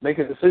 like, make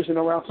a decision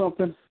around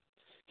something,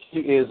 he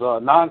is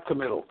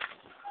non-committal.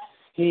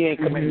 He ain't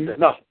committed to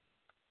nothing.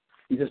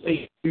 He just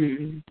ain't.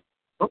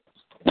 Oh,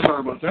 sorry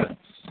about that.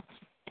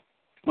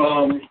 I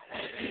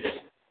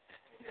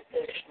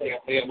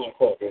got my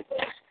call.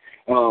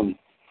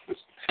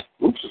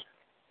 Oops.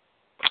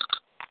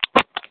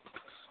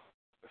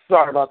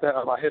 Sorry about that.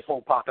 My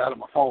headphone popped out of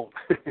my phone.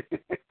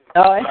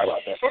 Sorry about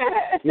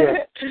that.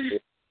 Yeah.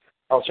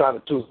 I was trying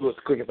to do it as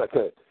quick as I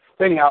could.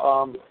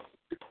 Anyhow,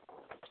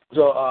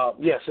 so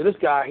this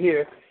guy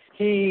here,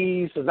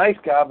 he's a nice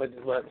guy,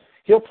 but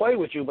he'll play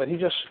with you, but he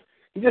just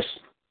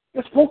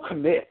won't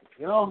commit,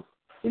 you know?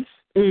 He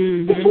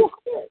won't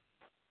commit.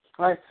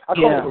 Right? I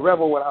call him a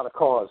rebel without a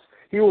cause.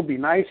 He will be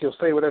nice. He'll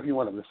say whatever you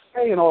want him to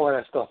say and all of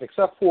that stuff,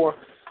 except for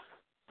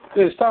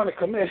when it's time to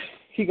commit,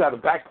 he got a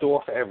back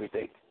door for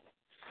everything.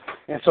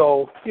 And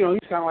so, you know,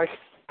 he's kind of like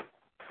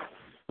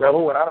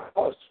rebel without a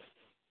cause.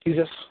 He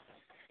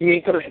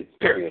ain't committing,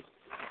 period.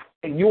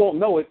 And you won't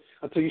know it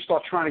until you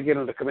start trying to get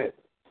him to commit.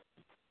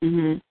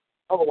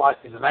 Otherwise,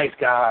 he's a nice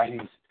guy.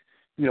 He's,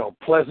 you know,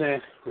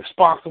 pleasant,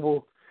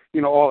 responsible,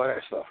 you know, all of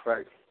that stuff,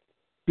 right?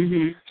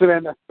 So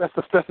then that's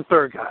the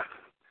third guy.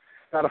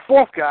 Now, the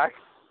fourth guy,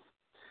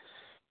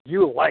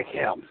 you like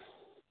him.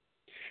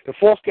 The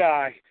fourth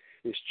guy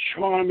is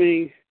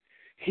charming.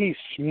 He's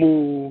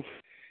smooth.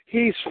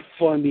 He's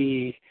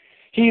funny.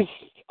 He's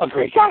a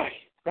great guy,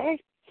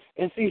 right?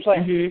 It seems like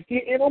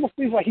it almost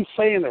seems like he's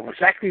saying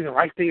exactly the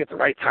right thing at the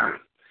right time.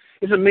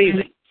 It's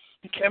amazing.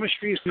 The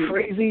chemistry is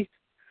crazy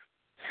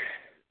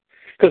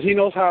because he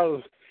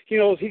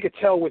could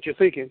tell what you're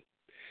thinking.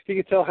 He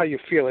can tell how you're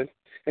feeling,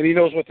 and he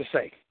knows what to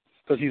say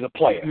because he's a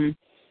player.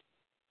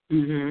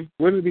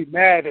 Wouldn't be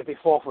mad if they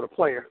fall for the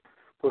player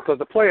because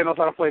the player knows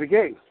how to play the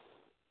game.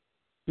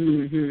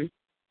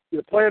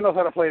 The player knows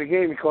how to play the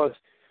game because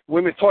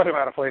women taught him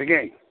how to play the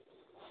game.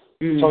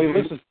 So he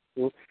listens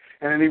to it,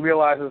 and then he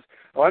realizes,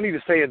 oh, I need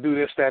to say and do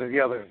this, that, and the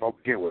other if I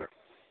get with her.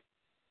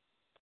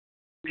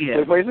 So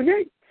he plays the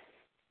game.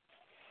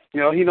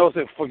 You know, he knows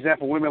that, for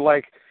example, women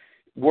like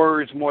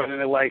words more than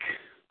they like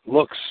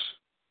looks.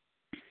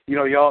 You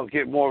know, y'all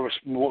get more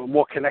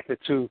connected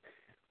to,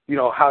 you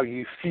know, how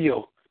you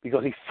feel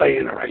because he's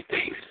saying the right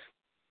things.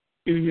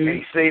 And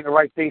he's saying the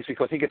right things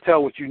because he can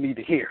tell what you need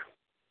to hear.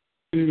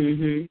 So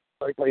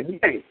he plays the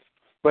game.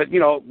 But, you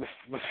know,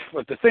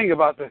 but the thing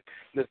about the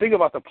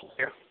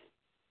player,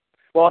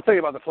 well, I'll tell you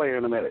about the player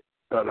in a minute,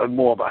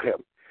 more about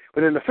him.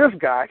 But then the fifth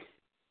guy,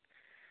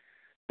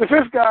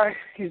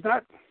 he's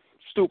not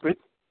stupid.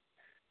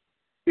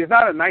 He's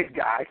not a nice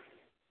guy.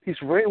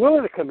 He's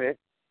willing to commit,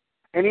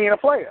 and he ain't a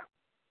player.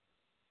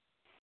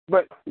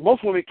 But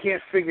most women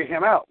can't figure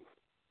him out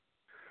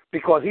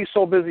because he's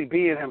so busy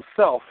being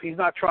himself. He's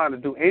not trying to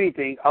do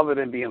anything other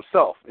than be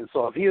himself. And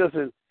so if he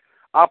doesn't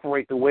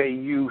operate the way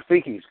you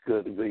think he's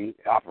good to be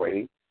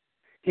operating,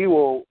 he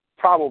will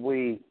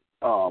probably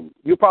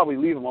you'll probably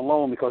leave him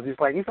alone because he's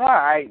all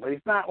right, but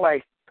he's not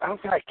like, I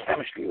don't feel like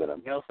chemistry with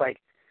him. You know, it's like,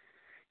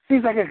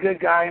 seems like a good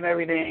guy and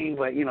everything,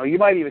 but, you know, you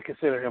might even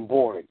consider him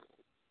boring.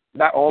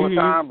 Not all the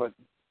time,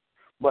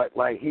 but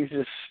like he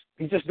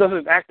just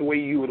doesn't act the way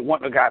you would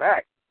want a guy to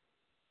act.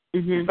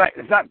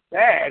 It's not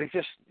bad. It's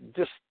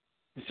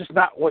just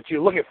not what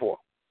you're looking for.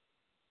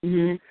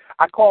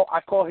 I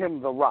call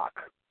him the Rock.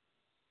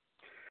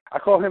 I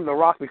call him the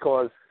Rock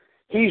because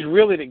he's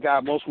really the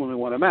guy most women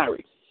want to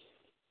marry.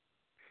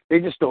 They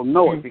just don't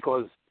know it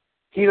because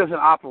he doesn't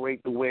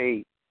operate the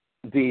way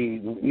the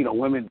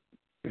women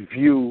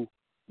view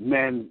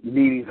men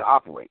needing to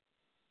operate.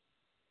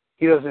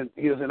 He doesn't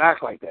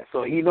act like that.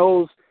 So he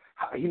knows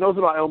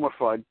about Elmer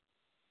Fudd,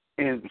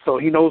 and so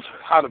he knows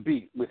how to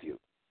be with you.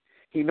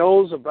 He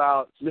knows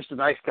about Mr.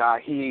 Nice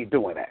Guy. He ain't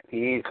doing that.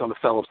 He ain't going to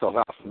sell himself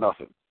out for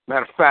nothing.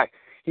 Matter of fact,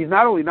 he's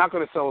not only not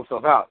going to sell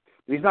himself out,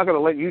 but he's not going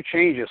to let you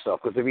change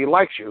yourself, because if he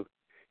likes you,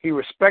 he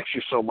respects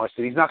you so much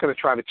that he's not going to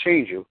try to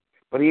change you,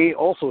 but he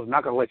also is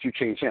not going to let you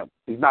change him.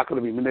 He's not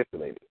going to be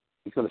manipulated.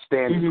 He's going to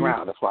stand his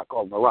ground. That's why I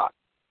call him the Rock.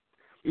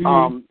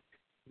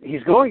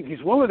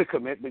 He's willing to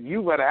commit, but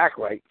you got to act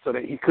right so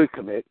that he could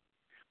commit.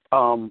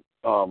 Then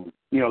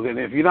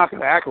if you're not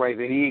going to act right,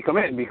 then he ain't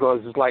committing, because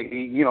it's like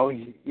he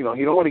don't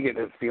want to get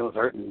his feelings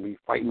hurt and be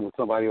fighting with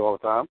somebody all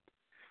the time.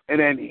 And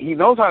then he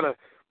knows how to.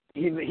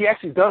 He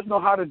actually does know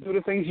how to do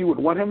the things you would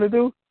want him to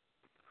do,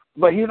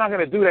 but he's not going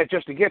to do that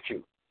just to get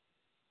you.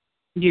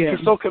 Yeah,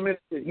 he's so committed.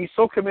 He's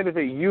so committed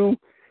that you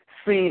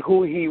see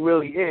who he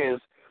really is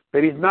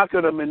that he's not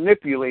going to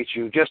manipulate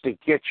you just to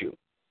get you.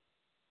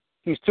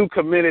 He's too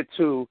committed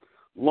to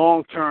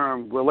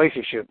long-term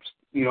relationships.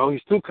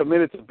 He's too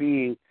committed to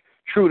being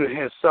true to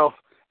himself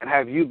and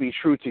have you be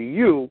true to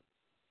you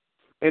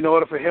in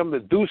order for him to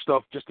do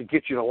stuff just to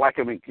get you to like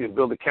him and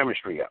build the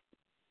chemistry up.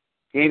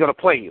 He ain't going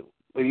to play you.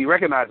 But he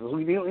recognizes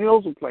he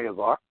knows who players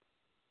are.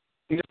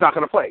 He's just not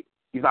going to play.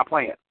 He's not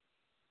playing.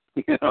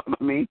 You know what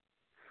I mean?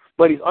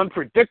 But he's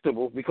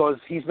unpredictable because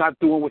he's not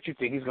doing what you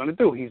think he's going to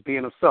do. He's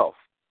being himself.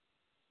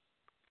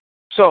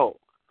 So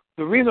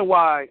the reason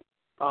why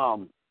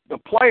the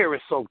player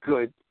is so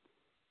good,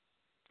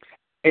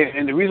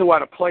 and the reason why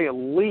the player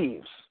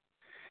leaves,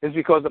 is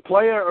because the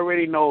player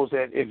already knows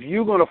that if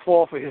you're going to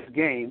fall for his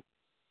game,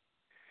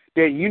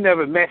 then you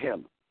never met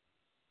him,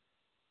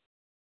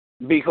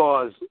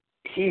 because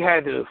he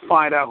had to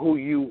find out who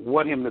you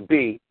want him to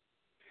be,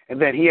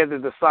 and then he had to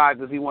decide,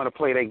 does he want to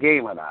play that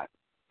game or not.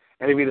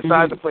 And if he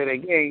decides to play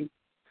that game,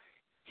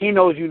 he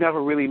knows you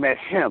never really met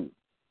him.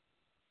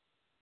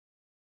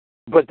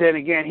 But then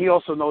again, he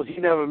also knows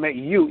he never met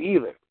you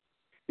either,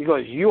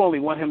 because you only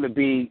want him to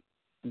be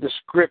the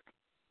script,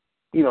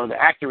 the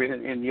actor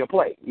in your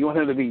play. You want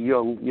him to be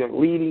your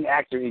leading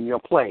actor in your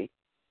play.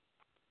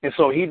 And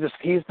so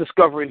he's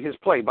discovering his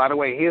play. By the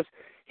way,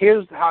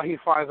 here's how he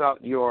finds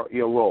out your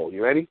role.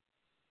 You ready?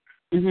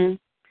 Mm-hmm.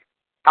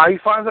 How he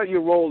finds out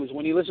your role is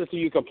when he listens to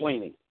you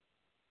complaining.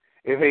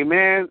 If a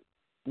man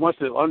wants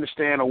to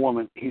understand a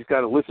woman, he's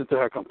got to listen to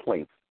her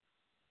complaints,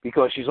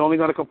 because she's only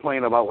going to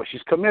complain about what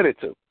she's committed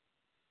to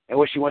and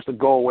what she wants to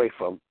go away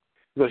from,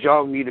 because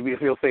y'all need to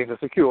feel safe and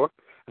secure.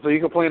 So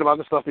you complain about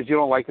the stuff that you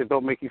don't like that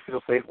don't make you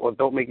feel safe or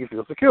don't make you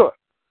feel secure.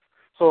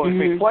 So if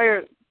a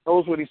player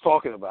knows what he's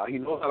talking about, he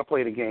knows how to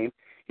play the game,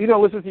 he's going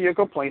to listen to your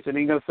complaints, and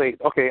he's going to say,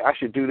 okay, I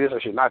should do this, I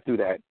should not do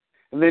that.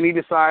 And then he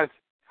decides,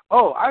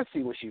 oh, I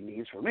see what she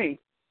needs from me.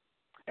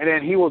 And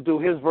then he will do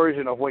his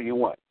version of what you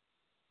want.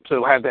 So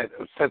he'll have that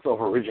sense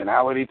of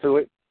originality to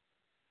it.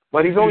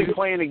 But he's only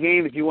playing the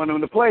game that you want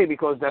him to play,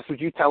 because that's what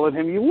you're telling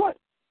him you want.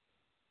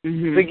 So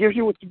he gives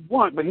you what you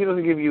want, but he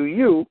doesn't give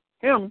you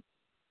him,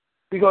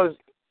 because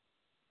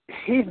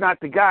he's not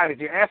the guy that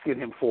you're asking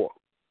him for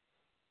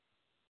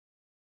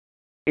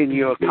in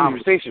your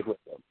conversations with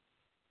him.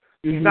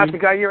 He's not the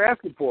guy you're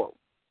asking for.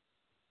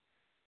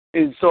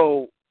 And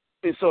so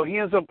he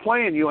ends up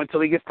playing you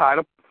until he gets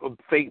tired of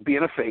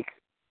being a fake.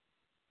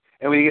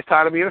 And when he gets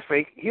tired of being a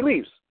fake, he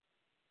leaves.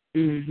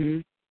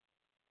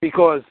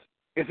 Because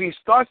if he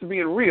starts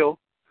being real,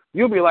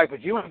 you'll be like,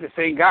 but you ain't the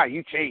same guy.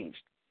 You changed.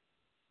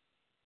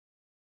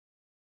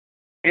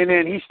 And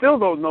then he still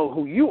don't know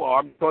who you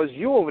are, because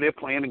you're over there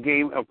playing a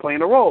game of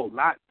playing a role,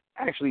 not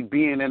actually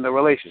being in the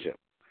relationship.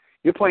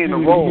 You're playing the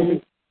role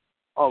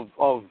of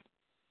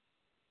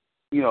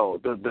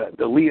the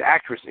lead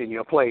actress in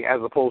your play,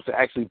 as opposed to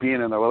actually being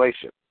in a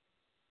relationship.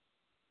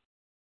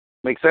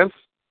 Make sense?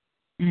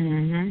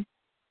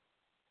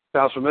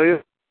 Sounds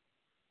familiar?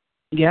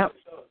 Yep.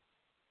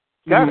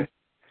 Got it.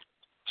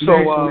 So,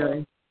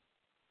 so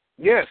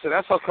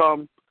that's how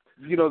come,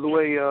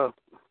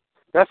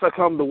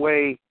 the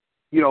way,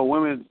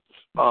 women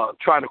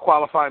trying to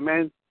qualify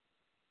men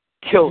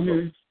kills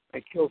them.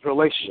 It kills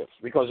relationships,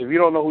 because if you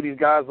don't know who these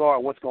guys are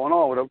and what's going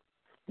on with them,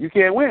 you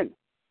can't win.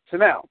 So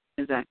now,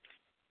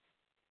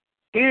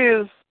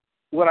 here's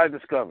what I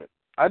discovered.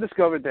 I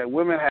discovered that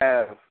women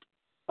have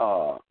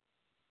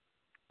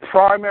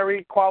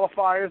primary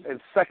qualifiers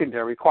and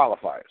secondary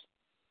qualifiers.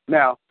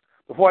 Now,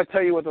 before I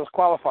tell you what those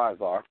qualifiers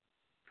are,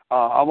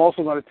 I'm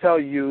also going to tell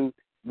you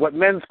what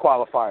men's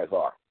qualifiers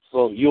are,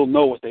 so you'll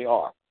know what they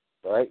are.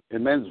 All right?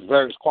 And men's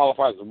various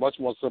qualifiers are much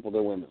more simple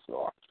than women's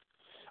are.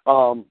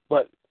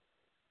 But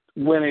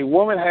when a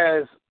woman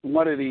has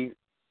one of the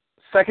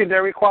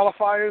secondary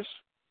qualifiers,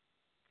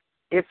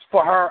 it's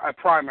for her a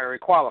primary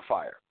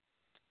qualifier.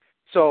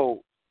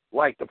 So,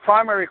 like, the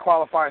primary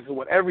qualifiers are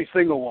what every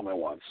single woman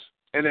wants.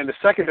 And then the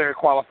secondary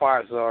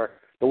qualifiers are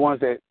the ones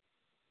that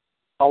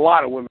a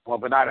lot of women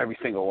want, but not every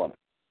single woman.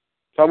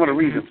 So I'm going to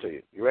read them to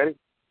you. You ready?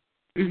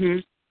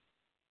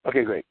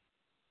 Okay, great.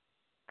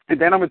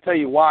 then I'm going to tell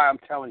you why I'm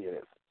telling you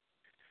this.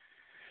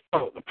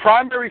 So the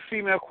primary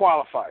female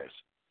qualifiers,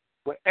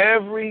 where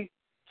every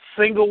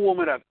single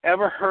woman I've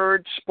ever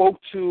heard, spoke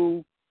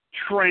to,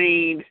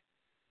 trained,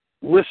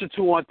 listened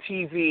to on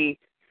TV,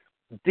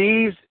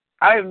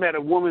 I haven't met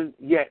a woman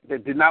yet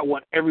that did not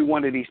want every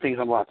one of these things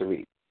I'm about to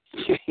read.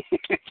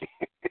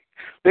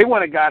 They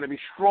want a guy to be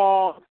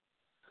strong.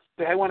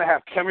 They want to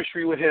have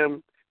chemistry with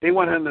him. They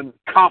want him to be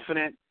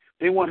confident.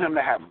 They want him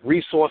to have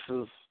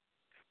resources.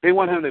 They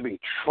want him to be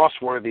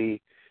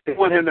trustworthy. They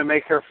want him to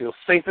make her feel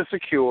safe and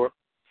secure.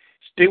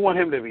 They want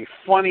him to be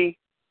funny,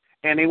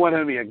 and they want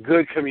him to be a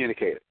good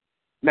communicator.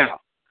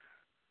 Now,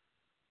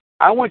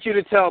 I want you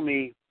to tell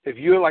me if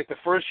you're like the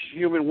first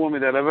human woman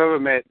that I've ever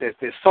met that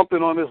there's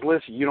something on this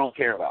list you don't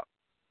care about.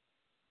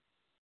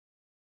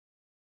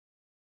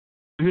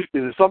 Is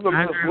there something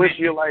on this list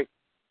you're like,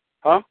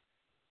 huh?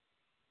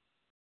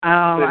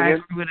 I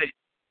agree with it.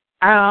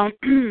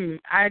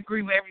 I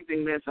agree with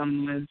everything that's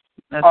on the list.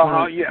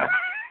 Yeah.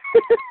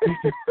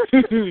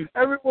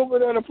 Every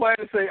woman on the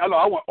planet say, "Oh no,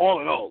 I want all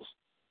of those,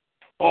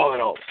 all of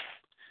those."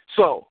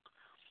 So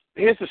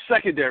here's the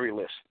secondary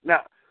list.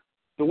 Now,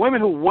 the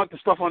women who want the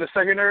stuff on the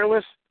secondary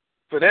list,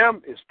 for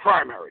them, it's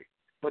primary.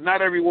 But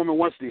not every woman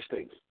wants these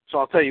things. So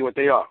I'll tell you what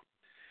they are.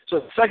 So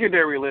the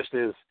secondary list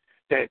is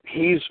that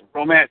he's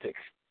romantic,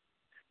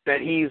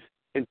 that he's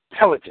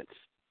intelligent,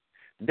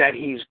 that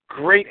he's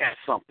great at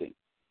something,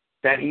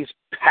 that he's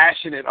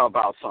passionate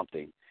about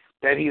something,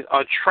 that he's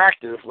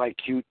attractive, like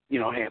cute,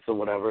 handsome,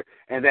 whatever,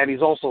 and that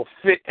he's also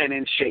fit and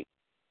in shape.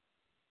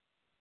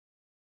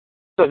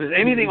 So if there's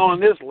anything on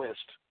this list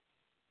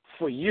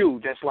for you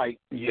that's like,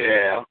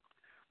 yeah,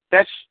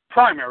 that's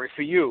primary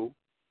for you,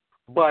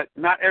 but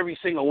not every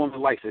single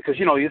woman likes it. Because,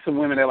 there's some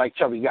women that like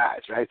chubby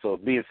guys, right? So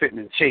being fit and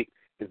in shape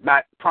is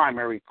not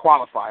primary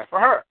qualifier for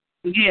her.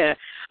 Yeah.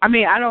 I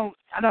mean, I don't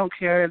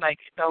care. Like,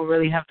 it don't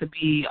really have to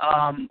be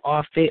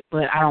all fit,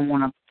 but I don't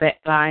want a fat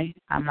guy.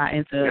 I'm not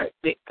into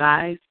fit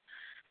guys.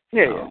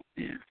 Yeah.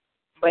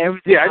 But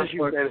everything else just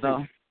works,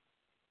 so.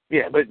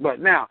 Yeah, but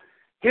now,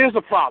 here's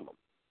the problem.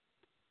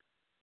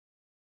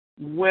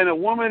 When a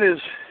woman is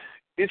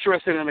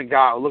interested in a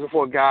guy, or looking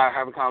for a guy,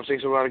 having a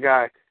conversation about a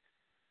guy,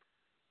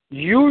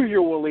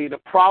 usually the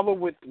problem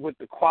with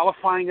the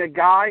qualifying a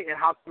guy and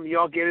how come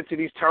y'all get into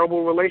these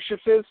terrible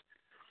relationships is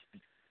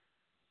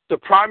the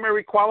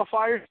primary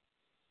qualifiers.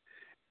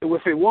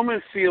 If a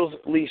woman feels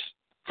at least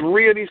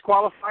 3 of these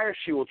qualifiers,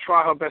 she will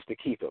try her best to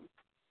keep him.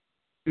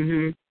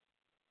 Mm-hmm.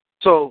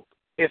 So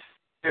if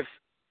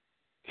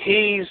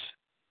he's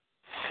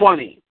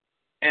funny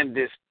and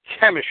there's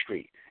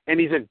chemistry and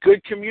he's a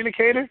good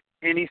communicator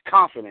and he's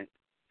confident,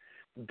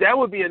 that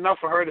would be enough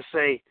for her to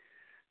say,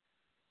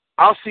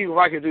 I'll see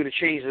what I can do to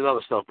change this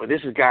other stuff, but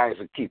this guy is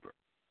a keeper.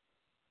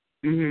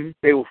 Mm-hmm.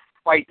 They will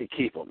fight to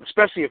keep him,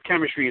 especially if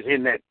chemistry is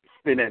in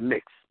that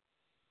mix.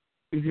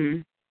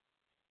 Mm-hmm.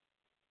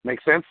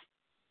 Make sense?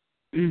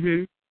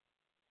 Mm-hmm.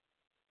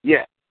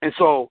 Yeah. And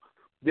so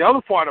the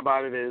other part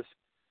about it is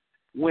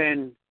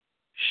when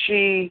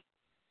she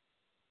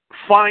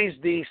finds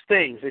these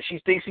things and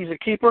she thinks he's a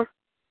keeper,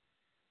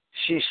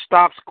 she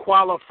stops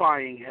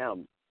qualifying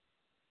him.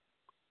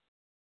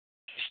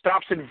 She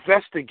stops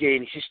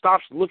investigating. She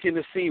stops looking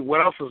to see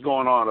what else is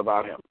going on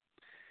about him.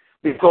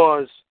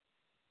 Because,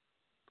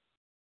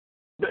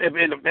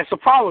 and that's a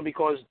problem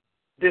because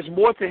there's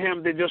more to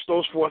him than just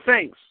those 4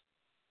 things.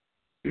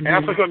 Mm-hmm. And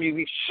that's how come you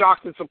be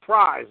shocked and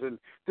surprised and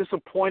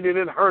disappointed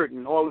and hurt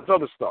and all this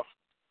other stuff.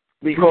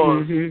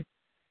 Because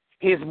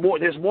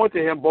there's more to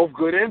him, both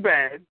good and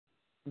bad,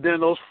 than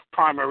those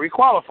primary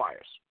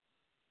qualifiers.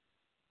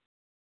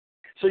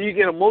 So you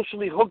get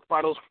emotionally hooked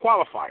by those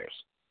qualifiers.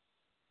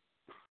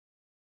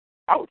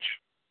 Ouch.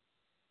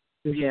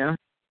 Yeah.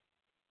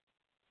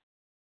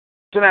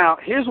 So now,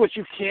 here's what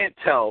you can't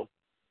tell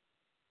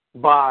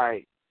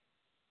by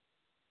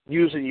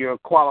using your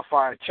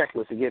qualifier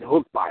checklist to get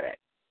hooked by that.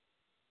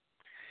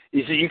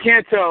 You see, you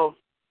can't tell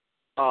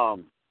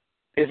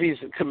if he's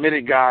a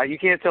committed guy. You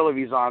can't tell if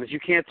he's honest.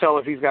 You can't tell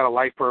if he's got a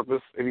life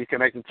purpose, if he's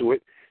connected to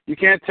it. You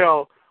can't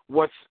tell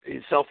what's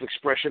his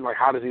self-expression, like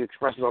how does he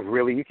express himself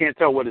really. You can't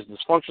tell what his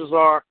dysfunctions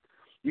are.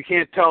 You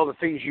can't tell the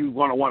things you're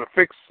going to want to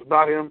fix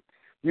about him.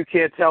 You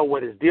can't tell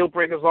what his deal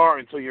breakers are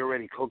until you're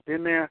already cooked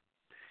in there.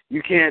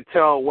 You can't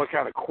tell what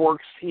kind of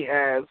quirks he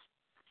has.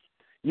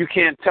 You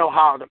can't tell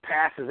how the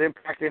past has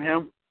impacted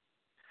him.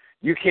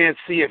 You can't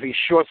see if he's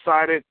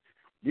short-sighted.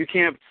 You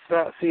can't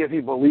see if he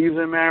believes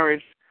in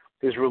marriage,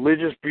 his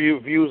religious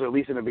views, at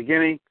least in the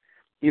beginning.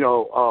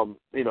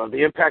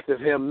 The impact of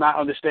him not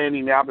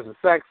understanding the opposite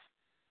sex.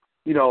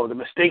 The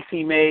mistakes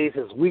he made,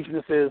 his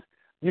weaknesses.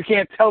 You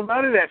can't tell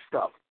none of that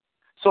stuff.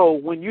 So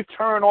when you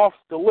turn off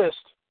the list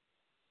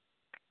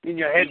in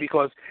your head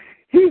because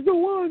he's the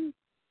one,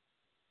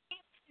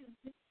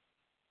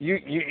 you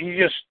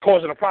just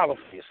causing a problem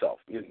for yourself.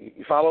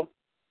 You follow?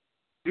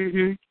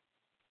 Mhm.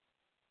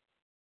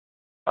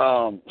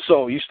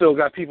 So you still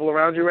got people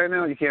around you right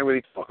now? You can't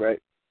really talk,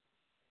 right?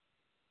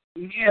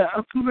 Yeah,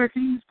 Cooper,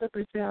 can you step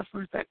into out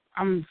for a sec?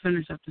 I'm gonna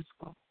finish up this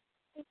call.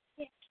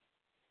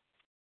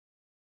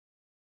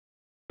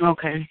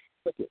 Okay.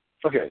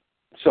 Okay.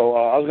 So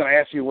I was going to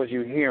ask you what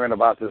you're hearing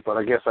about this, but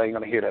I guess I ain't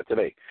going to hear that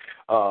today.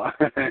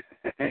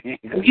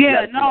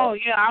 Yeah, no,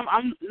 yeah,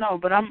 I'm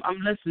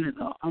listening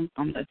though. I'm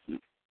listening.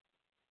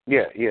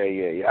 Yeah.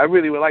 I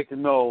really would like to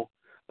know,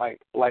 like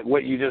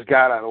what you just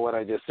got out of what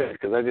I just said,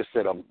 because I just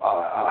said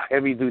a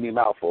heavy duty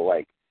mouthful.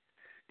 Like,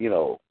 you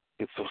know,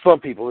 it's for some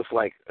people it's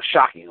like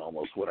shocking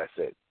almost what I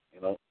said.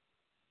 You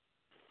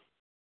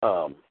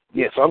know.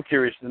 Yeah. So I'm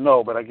curious to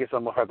know, but I guess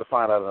I'm gonna have to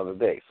find out another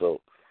day. So.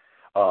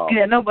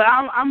 Yeah, no, but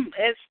I'm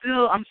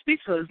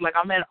speechless. Like,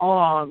 I'm at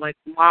awe. Like,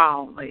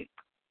 wow. Like,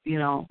 you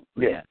know.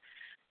 Yeah.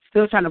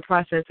 Still trying to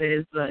process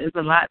it. It's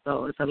a lot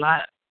though. It's a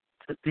lot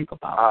to think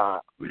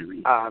about.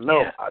 Really.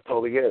 No, yeah. I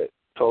totally get it.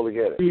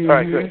 Mm-hmm. All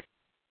right, good.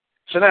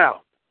 So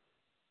now,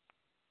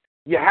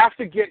 you have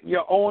to get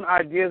your own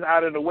ideas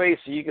out of the way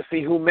so you can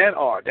see who men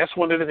are. That's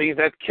one of the things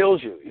that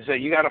kills you. Is that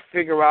you got to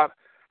figure out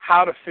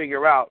how to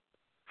figure out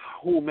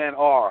who men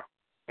are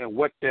and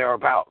what they're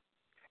about,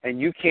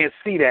 and you can't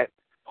see that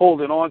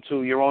holding on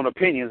to your own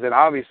opinions, and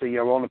obviously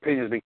your own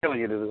opinions have been killing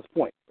you to this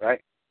point, right?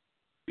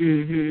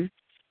 Mhm.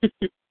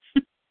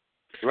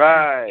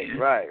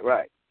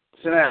 Right.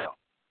 So now,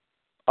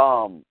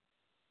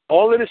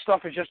 all of this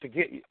stuff is just to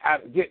get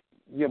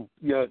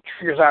your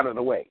triggers out of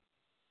the way.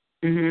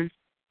 Mhm.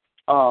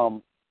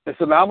 And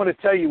so now I'm going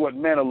to tell you what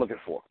men are looking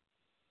for.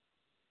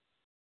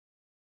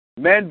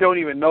 Men don't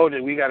even know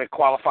that we got a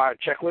qualified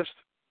checklist,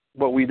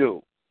 but we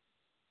do.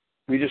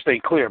 We just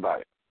ain't clear about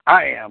it.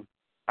 I am.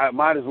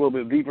 Mine is a little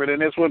bit deeper than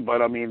this one,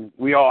 but I mean,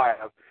 we all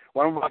have.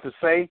 What I'm about to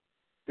say,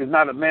 there's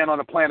not a man on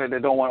the planet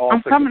that don't want all.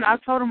 I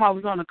told him I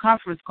was on a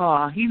conference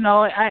call. He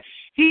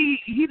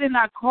he did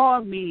not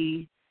call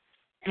me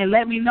and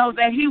let me know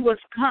that he was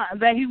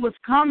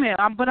coming.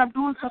 But I'm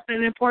doing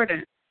something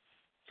important.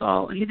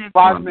 So he didn't.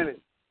 5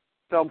 minutes.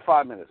 Tell him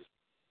 5 minutes.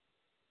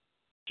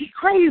 He's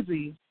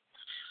crazy.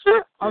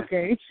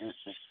 Okay.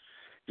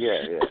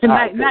 Yeah.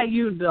 Not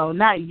you though.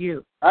 Not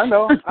you. I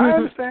know. I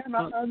understand.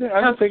 I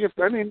don't think it's.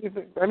 I didn't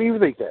even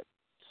think that.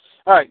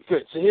 All right,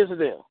 good. So here's the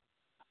deal.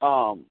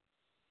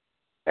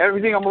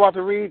 Everything I'm about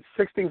to read,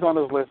 6 things on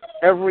this list,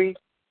 every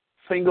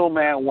single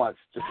man wants.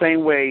 The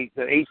same way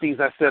the 8 things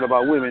I said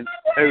about women,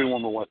 every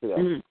woman wants to know.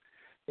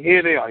 Mm-hmm.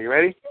 Here they are. You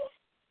ready?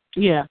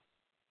 Yeah.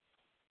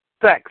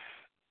 Sex,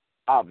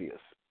 obvious.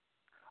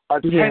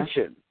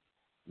 Attention,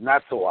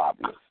 not so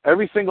obvious.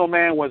 Every single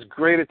man wants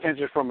great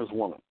attention from his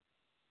woman.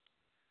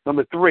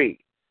 Number 3,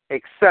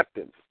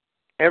 acceptance.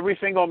 Every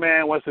single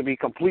man wants to be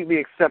completely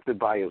accepted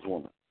by his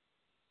woman.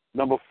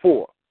 Number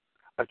 4,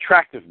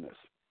 attractiveness.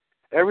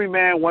 Every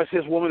man wants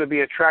his woman to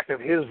be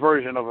attractive, his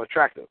version of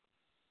attractive.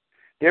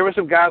 There are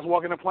some guys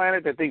walking the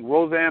planet that think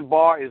Roseanne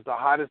Barr is the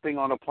hottest thing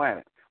on the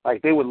planet.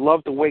 Like, they would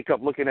love to wake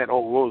up looking at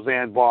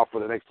Roseanne Barr for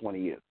the next 20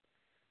 years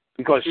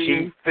because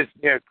she fits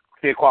their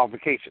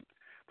qualification.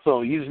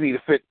 So you just need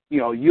to fit,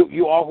 you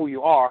are who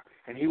you are,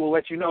 and he will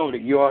let you know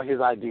that you're his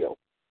ideal.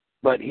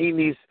 But he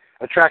needs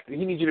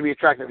you to be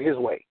attractive his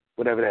way,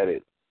 whatever that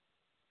is.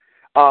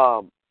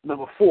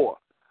 Number 4,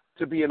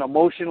 to be an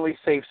emotionally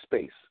safe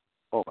space.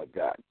 Oh, my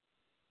God.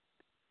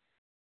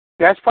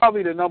 That's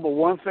probably the number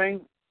 1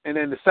 thing, and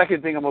then the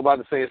second thing I'm about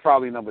to say is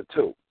probably number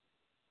 2.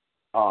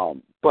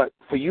 But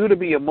for you to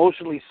be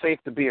emotionally safe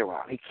to be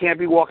around, he can't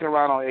be walking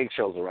around on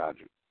eggshells around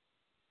you.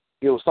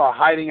 He'll start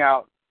hiding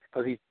out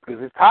because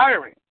it's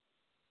tiring.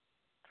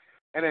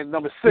 And then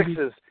number 6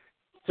 is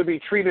to be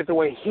treated the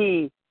way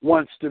he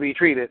wants to be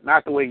treated,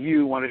 not the way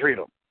you want to treat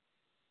him.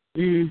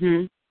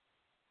 Mm-hmm.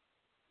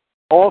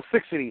 All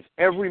 6 of these,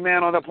 every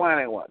man on the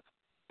planet wants.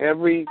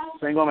 Every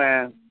single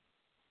man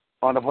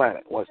on the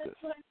planet wants this.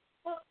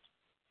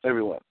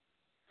 Everyone.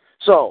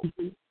 So,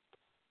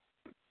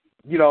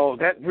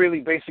 that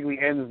really basically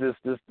ends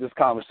this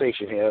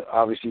conversation here.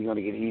 Obviously, you're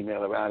going to get an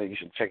email around it. You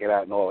should check it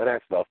out and all of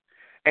that stuff.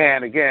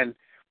 And again,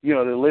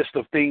 the list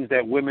of things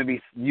that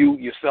women you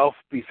yourself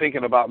be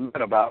thinking about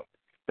men about,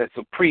 that's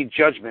a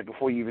prejudgment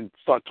before you even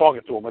start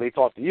talking to them or they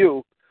talk to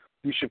you.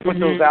 You should put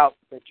those out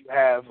that you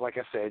have, like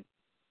I said.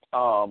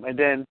 And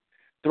then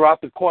throughout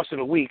the course of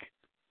the week,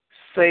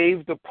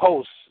 save the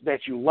posts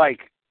that you like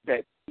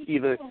that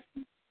either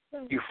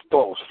you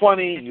thought was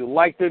funny, you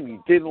liked them,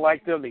 you didn't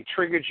like them, they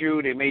triggered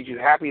you, they made you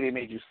happy, they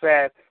made you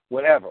sad,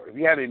 whatever. If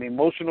you had an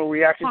emotional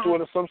reaction to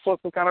it or some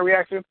kind of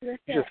reaction, you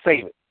just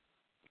save it.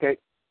 Okay?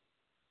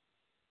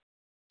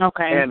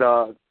 Okay.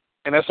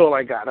 And that's all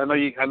I got. I know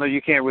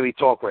you can't really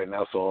talk right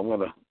now, so I'm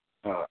gonna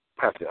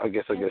have to. I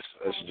guess I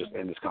should just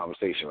end this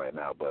conversation right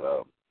now.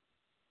 But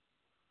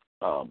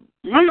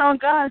no,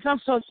 guys,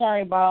 I'm so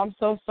sorry about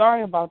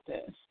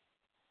this.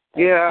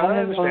 Yeah, I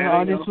didn't know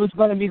how this was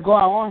going to be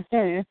going on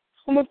here.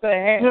 What the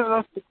heck?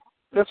 Yeah,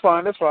 that's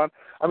fine.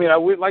 I mean, I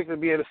would like to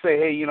be able to say,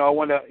 hey, I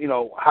wonder,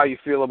 how you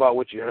feel about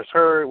what you just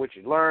heard, what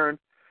you learned.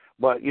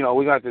 But,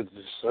 we got to just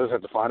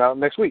have to find out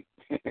next week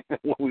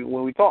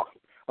when we talk.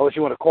 Unless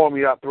you want to call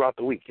me out throughout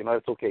the week,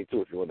 it's okay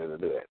too if you wanted to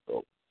do that.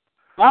 So.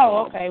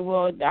 Oh, okay.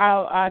 Well,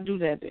 I'll do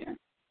that then.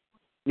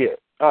 Yeah.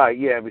 All right.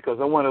 Yeah, because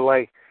I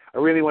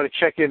really want to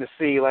check in to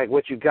see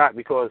what you got,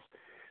 because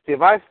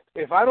if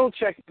I don't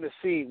check in to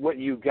see what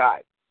you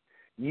got,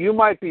 you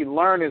might be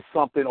learning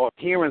something or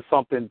hearing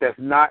something that's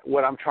not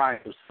what I'm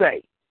trying to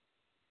say.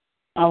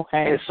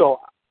 Okay. And so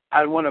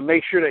I want to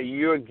make sure that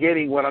you're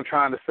getting what I'm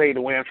trying to say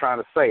the way I'm trying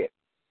to say it.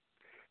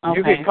 Okay.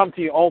 You can come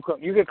to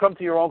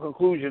your own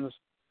conclusions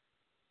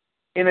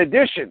in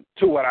addition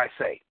to what I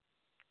say.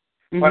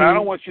 But I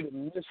don't want you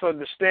to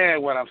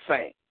misunderstand what I'm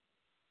saying.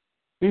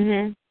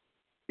 Mhm.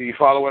 Do you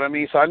follow what I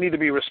mean? So I need to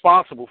be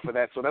responsible for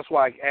that. So that's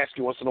why I ask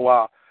you once in a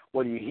while,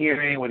 what are you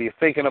hearing? What are you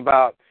thinking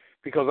about?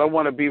 Because I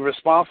want to be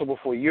responsible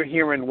for you're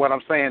hearing what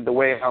I'm saying the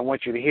way I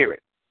want you to hear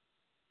it,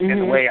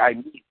 and the way I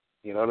mean it.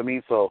 You know what I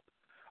mean? So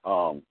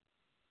and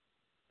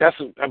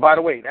by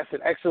the way, that's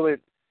an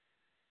excellent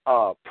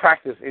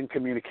practice in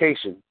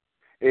communication.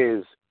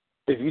 Is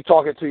if you're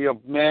talking to your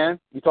man,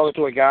 you're talking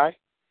to a guy,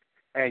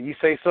 and you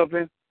say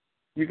something,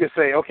 you can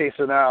say, okay,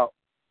 so now,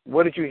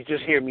 what did you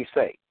just hear me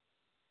say?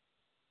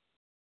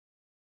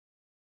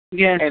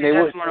 Yes, and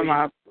that's one of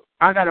my.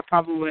 I got a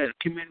problem with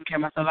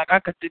communicating myself. Like I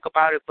could think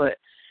about it, but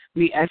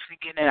me actually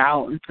getting it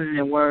out and putting it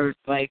in words,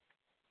 like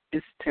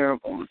it's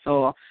terrible.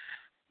 So,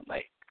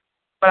 like,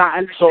 but I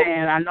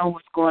understand. I know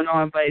what's going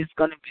on, but it's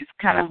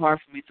kind of hard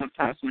for me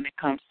sometimes when it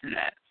comes to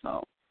that.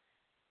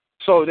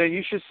 So then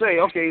you should say,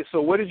 okay,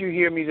 so what did you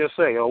hear me just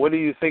say, or what do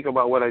you think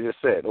about what I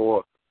just said,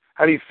 or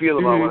how do you feel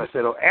about what I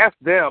said, or ask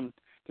them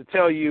to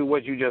tell you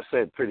what you just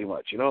said, pretty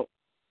much, you know?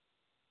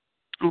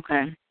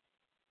 Okay.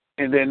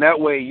 And then that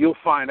way you'll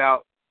find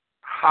out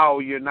how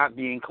you're not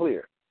being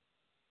clear.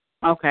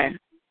 Okay.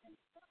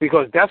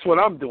 Because that's what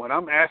I'm doing.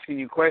 I'm asking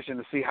you questions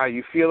to see how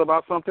you feel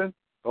about something,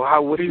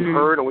 or what you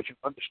heard or what you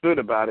understood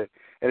about it.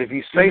 And if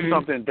you say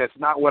something that's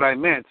not what I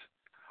meant,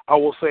 I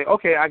will say,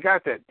 okay, I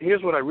got that.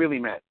 Here's what I really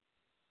meant.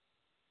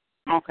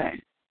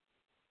 Okay.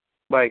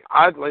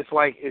 It's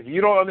like if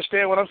you don't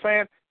understand what I'm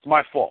saying, it's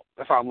my fault.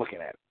 That's how I'm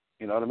looking at it.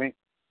 You know what I mean?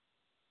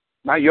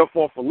 Not your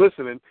fault for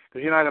listening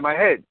because you're not in my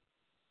head.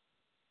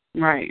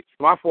 Right. It's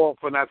my fault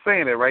for not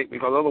saying it right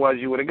because otherwise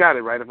you would have got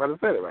it right if I'd have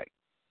said it right.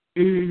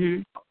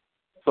 Mhm.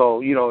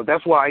 So,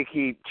 that's why I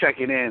keep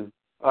checking in.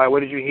 All right,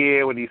 what did you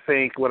hear? What do you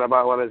think? What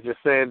about what I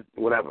just said?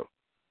 Whatever.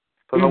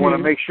 Because I want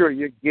to make sure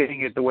you're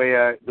getting it the way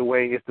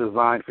it's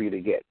designed for you to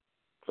get.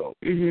 So,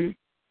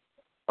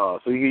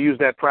 so you can use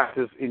that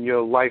practice in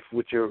your life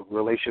with your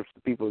relationships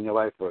to people in your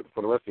life for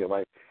the rest of your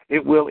life.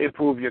 It will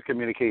improve your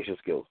communication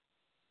skills.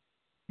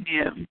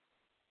 Yeah.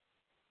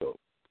 So,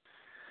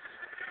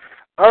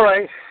 all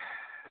right,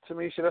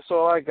 Tamesha, that's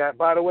all I got.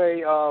 By the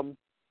way, I'm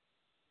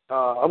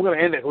going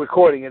to end the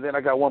recording, and then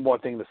I got one more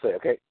thing to say,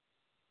 okay?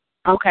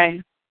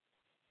 Okay.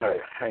 All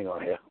right, hang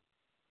on here.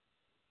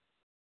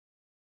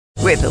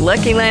 With the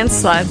Lucky Land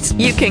Slots,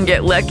 you can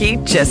get lucky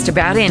just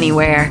about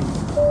anywhere.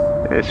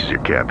 This is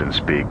your captain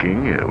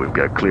speaking. We've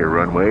got clear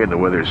runway and the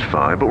weather's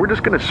fine, but we're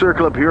just going to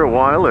circle up here a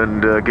while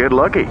and get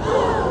lucky.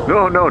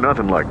 No,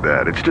 nothing like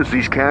that. It's just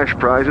these cash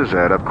prizes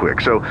add up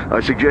quick. So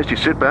I suggest you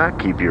sit back,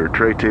 keep your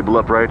tray table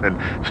upright, and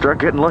start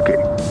getting lucky.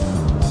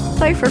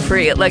 Play for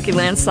free at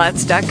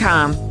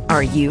LuckyLandSlots.com.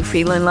 Are you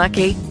feeling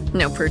lucky?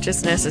 No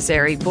purchase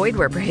necessary. Void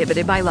where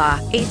prohibited by law.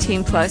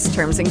 18+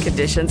 terms and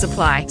conditions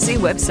apply. See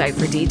website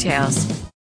for details.